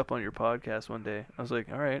showed up on your podcast one day? I was like,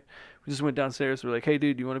 all right. We just went downstairs. We're like, hey,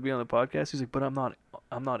 dude, do you want to be on the podcast? He's like, but I'm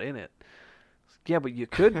not in it. Yeah, but you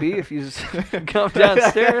could be if you just come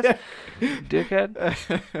downstairs, dickhead.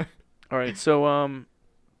 All right, so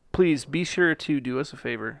please be sure to do us a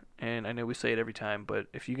favor, and I know we say it every time, but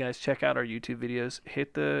if you guys check out our YouTube videos,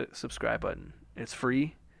 hit the subscribe button. It's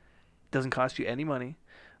free. Doesn't cost you any money.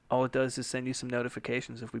 All it does is send you some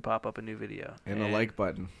notifications if we pop up a new video. And a like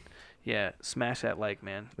button. Yeah, smash that like,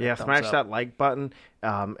 man. Yeah, Thumbs smash up. that like button.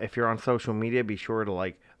 If you're on social media, be sure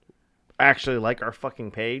to actually like our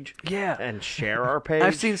fucking page. Yeah. And share our page.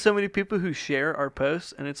 I've seen so many people who share our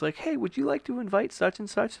posts, and it's like, hey, would you like to invite such and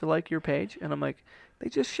such to like your page? And I'm like, they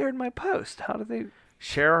just shared my post. How do they...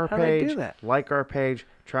 Share our How do they page. do that? Like our page.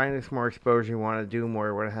 Try and get some more exposure. You want to do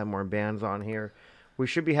more. We want to have more bands on here. We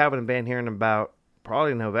should be having a band here in about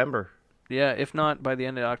probably November. Yeah, if not by the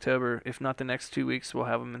end of October, if not the next 2 weeks, we'll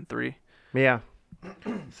have them in 3. Yeah.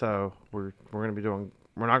 So we're gonna be doing.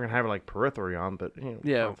 We're not gonna have like Periphery on, but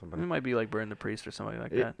Yeah, on it something. might be like Burn the Priest or something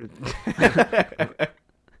like Yeah. that.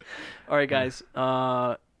 All right, guys.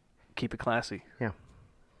 Keep it classy. Yeah.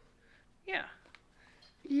 Yeah.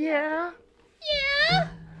 Yeah. Yeah.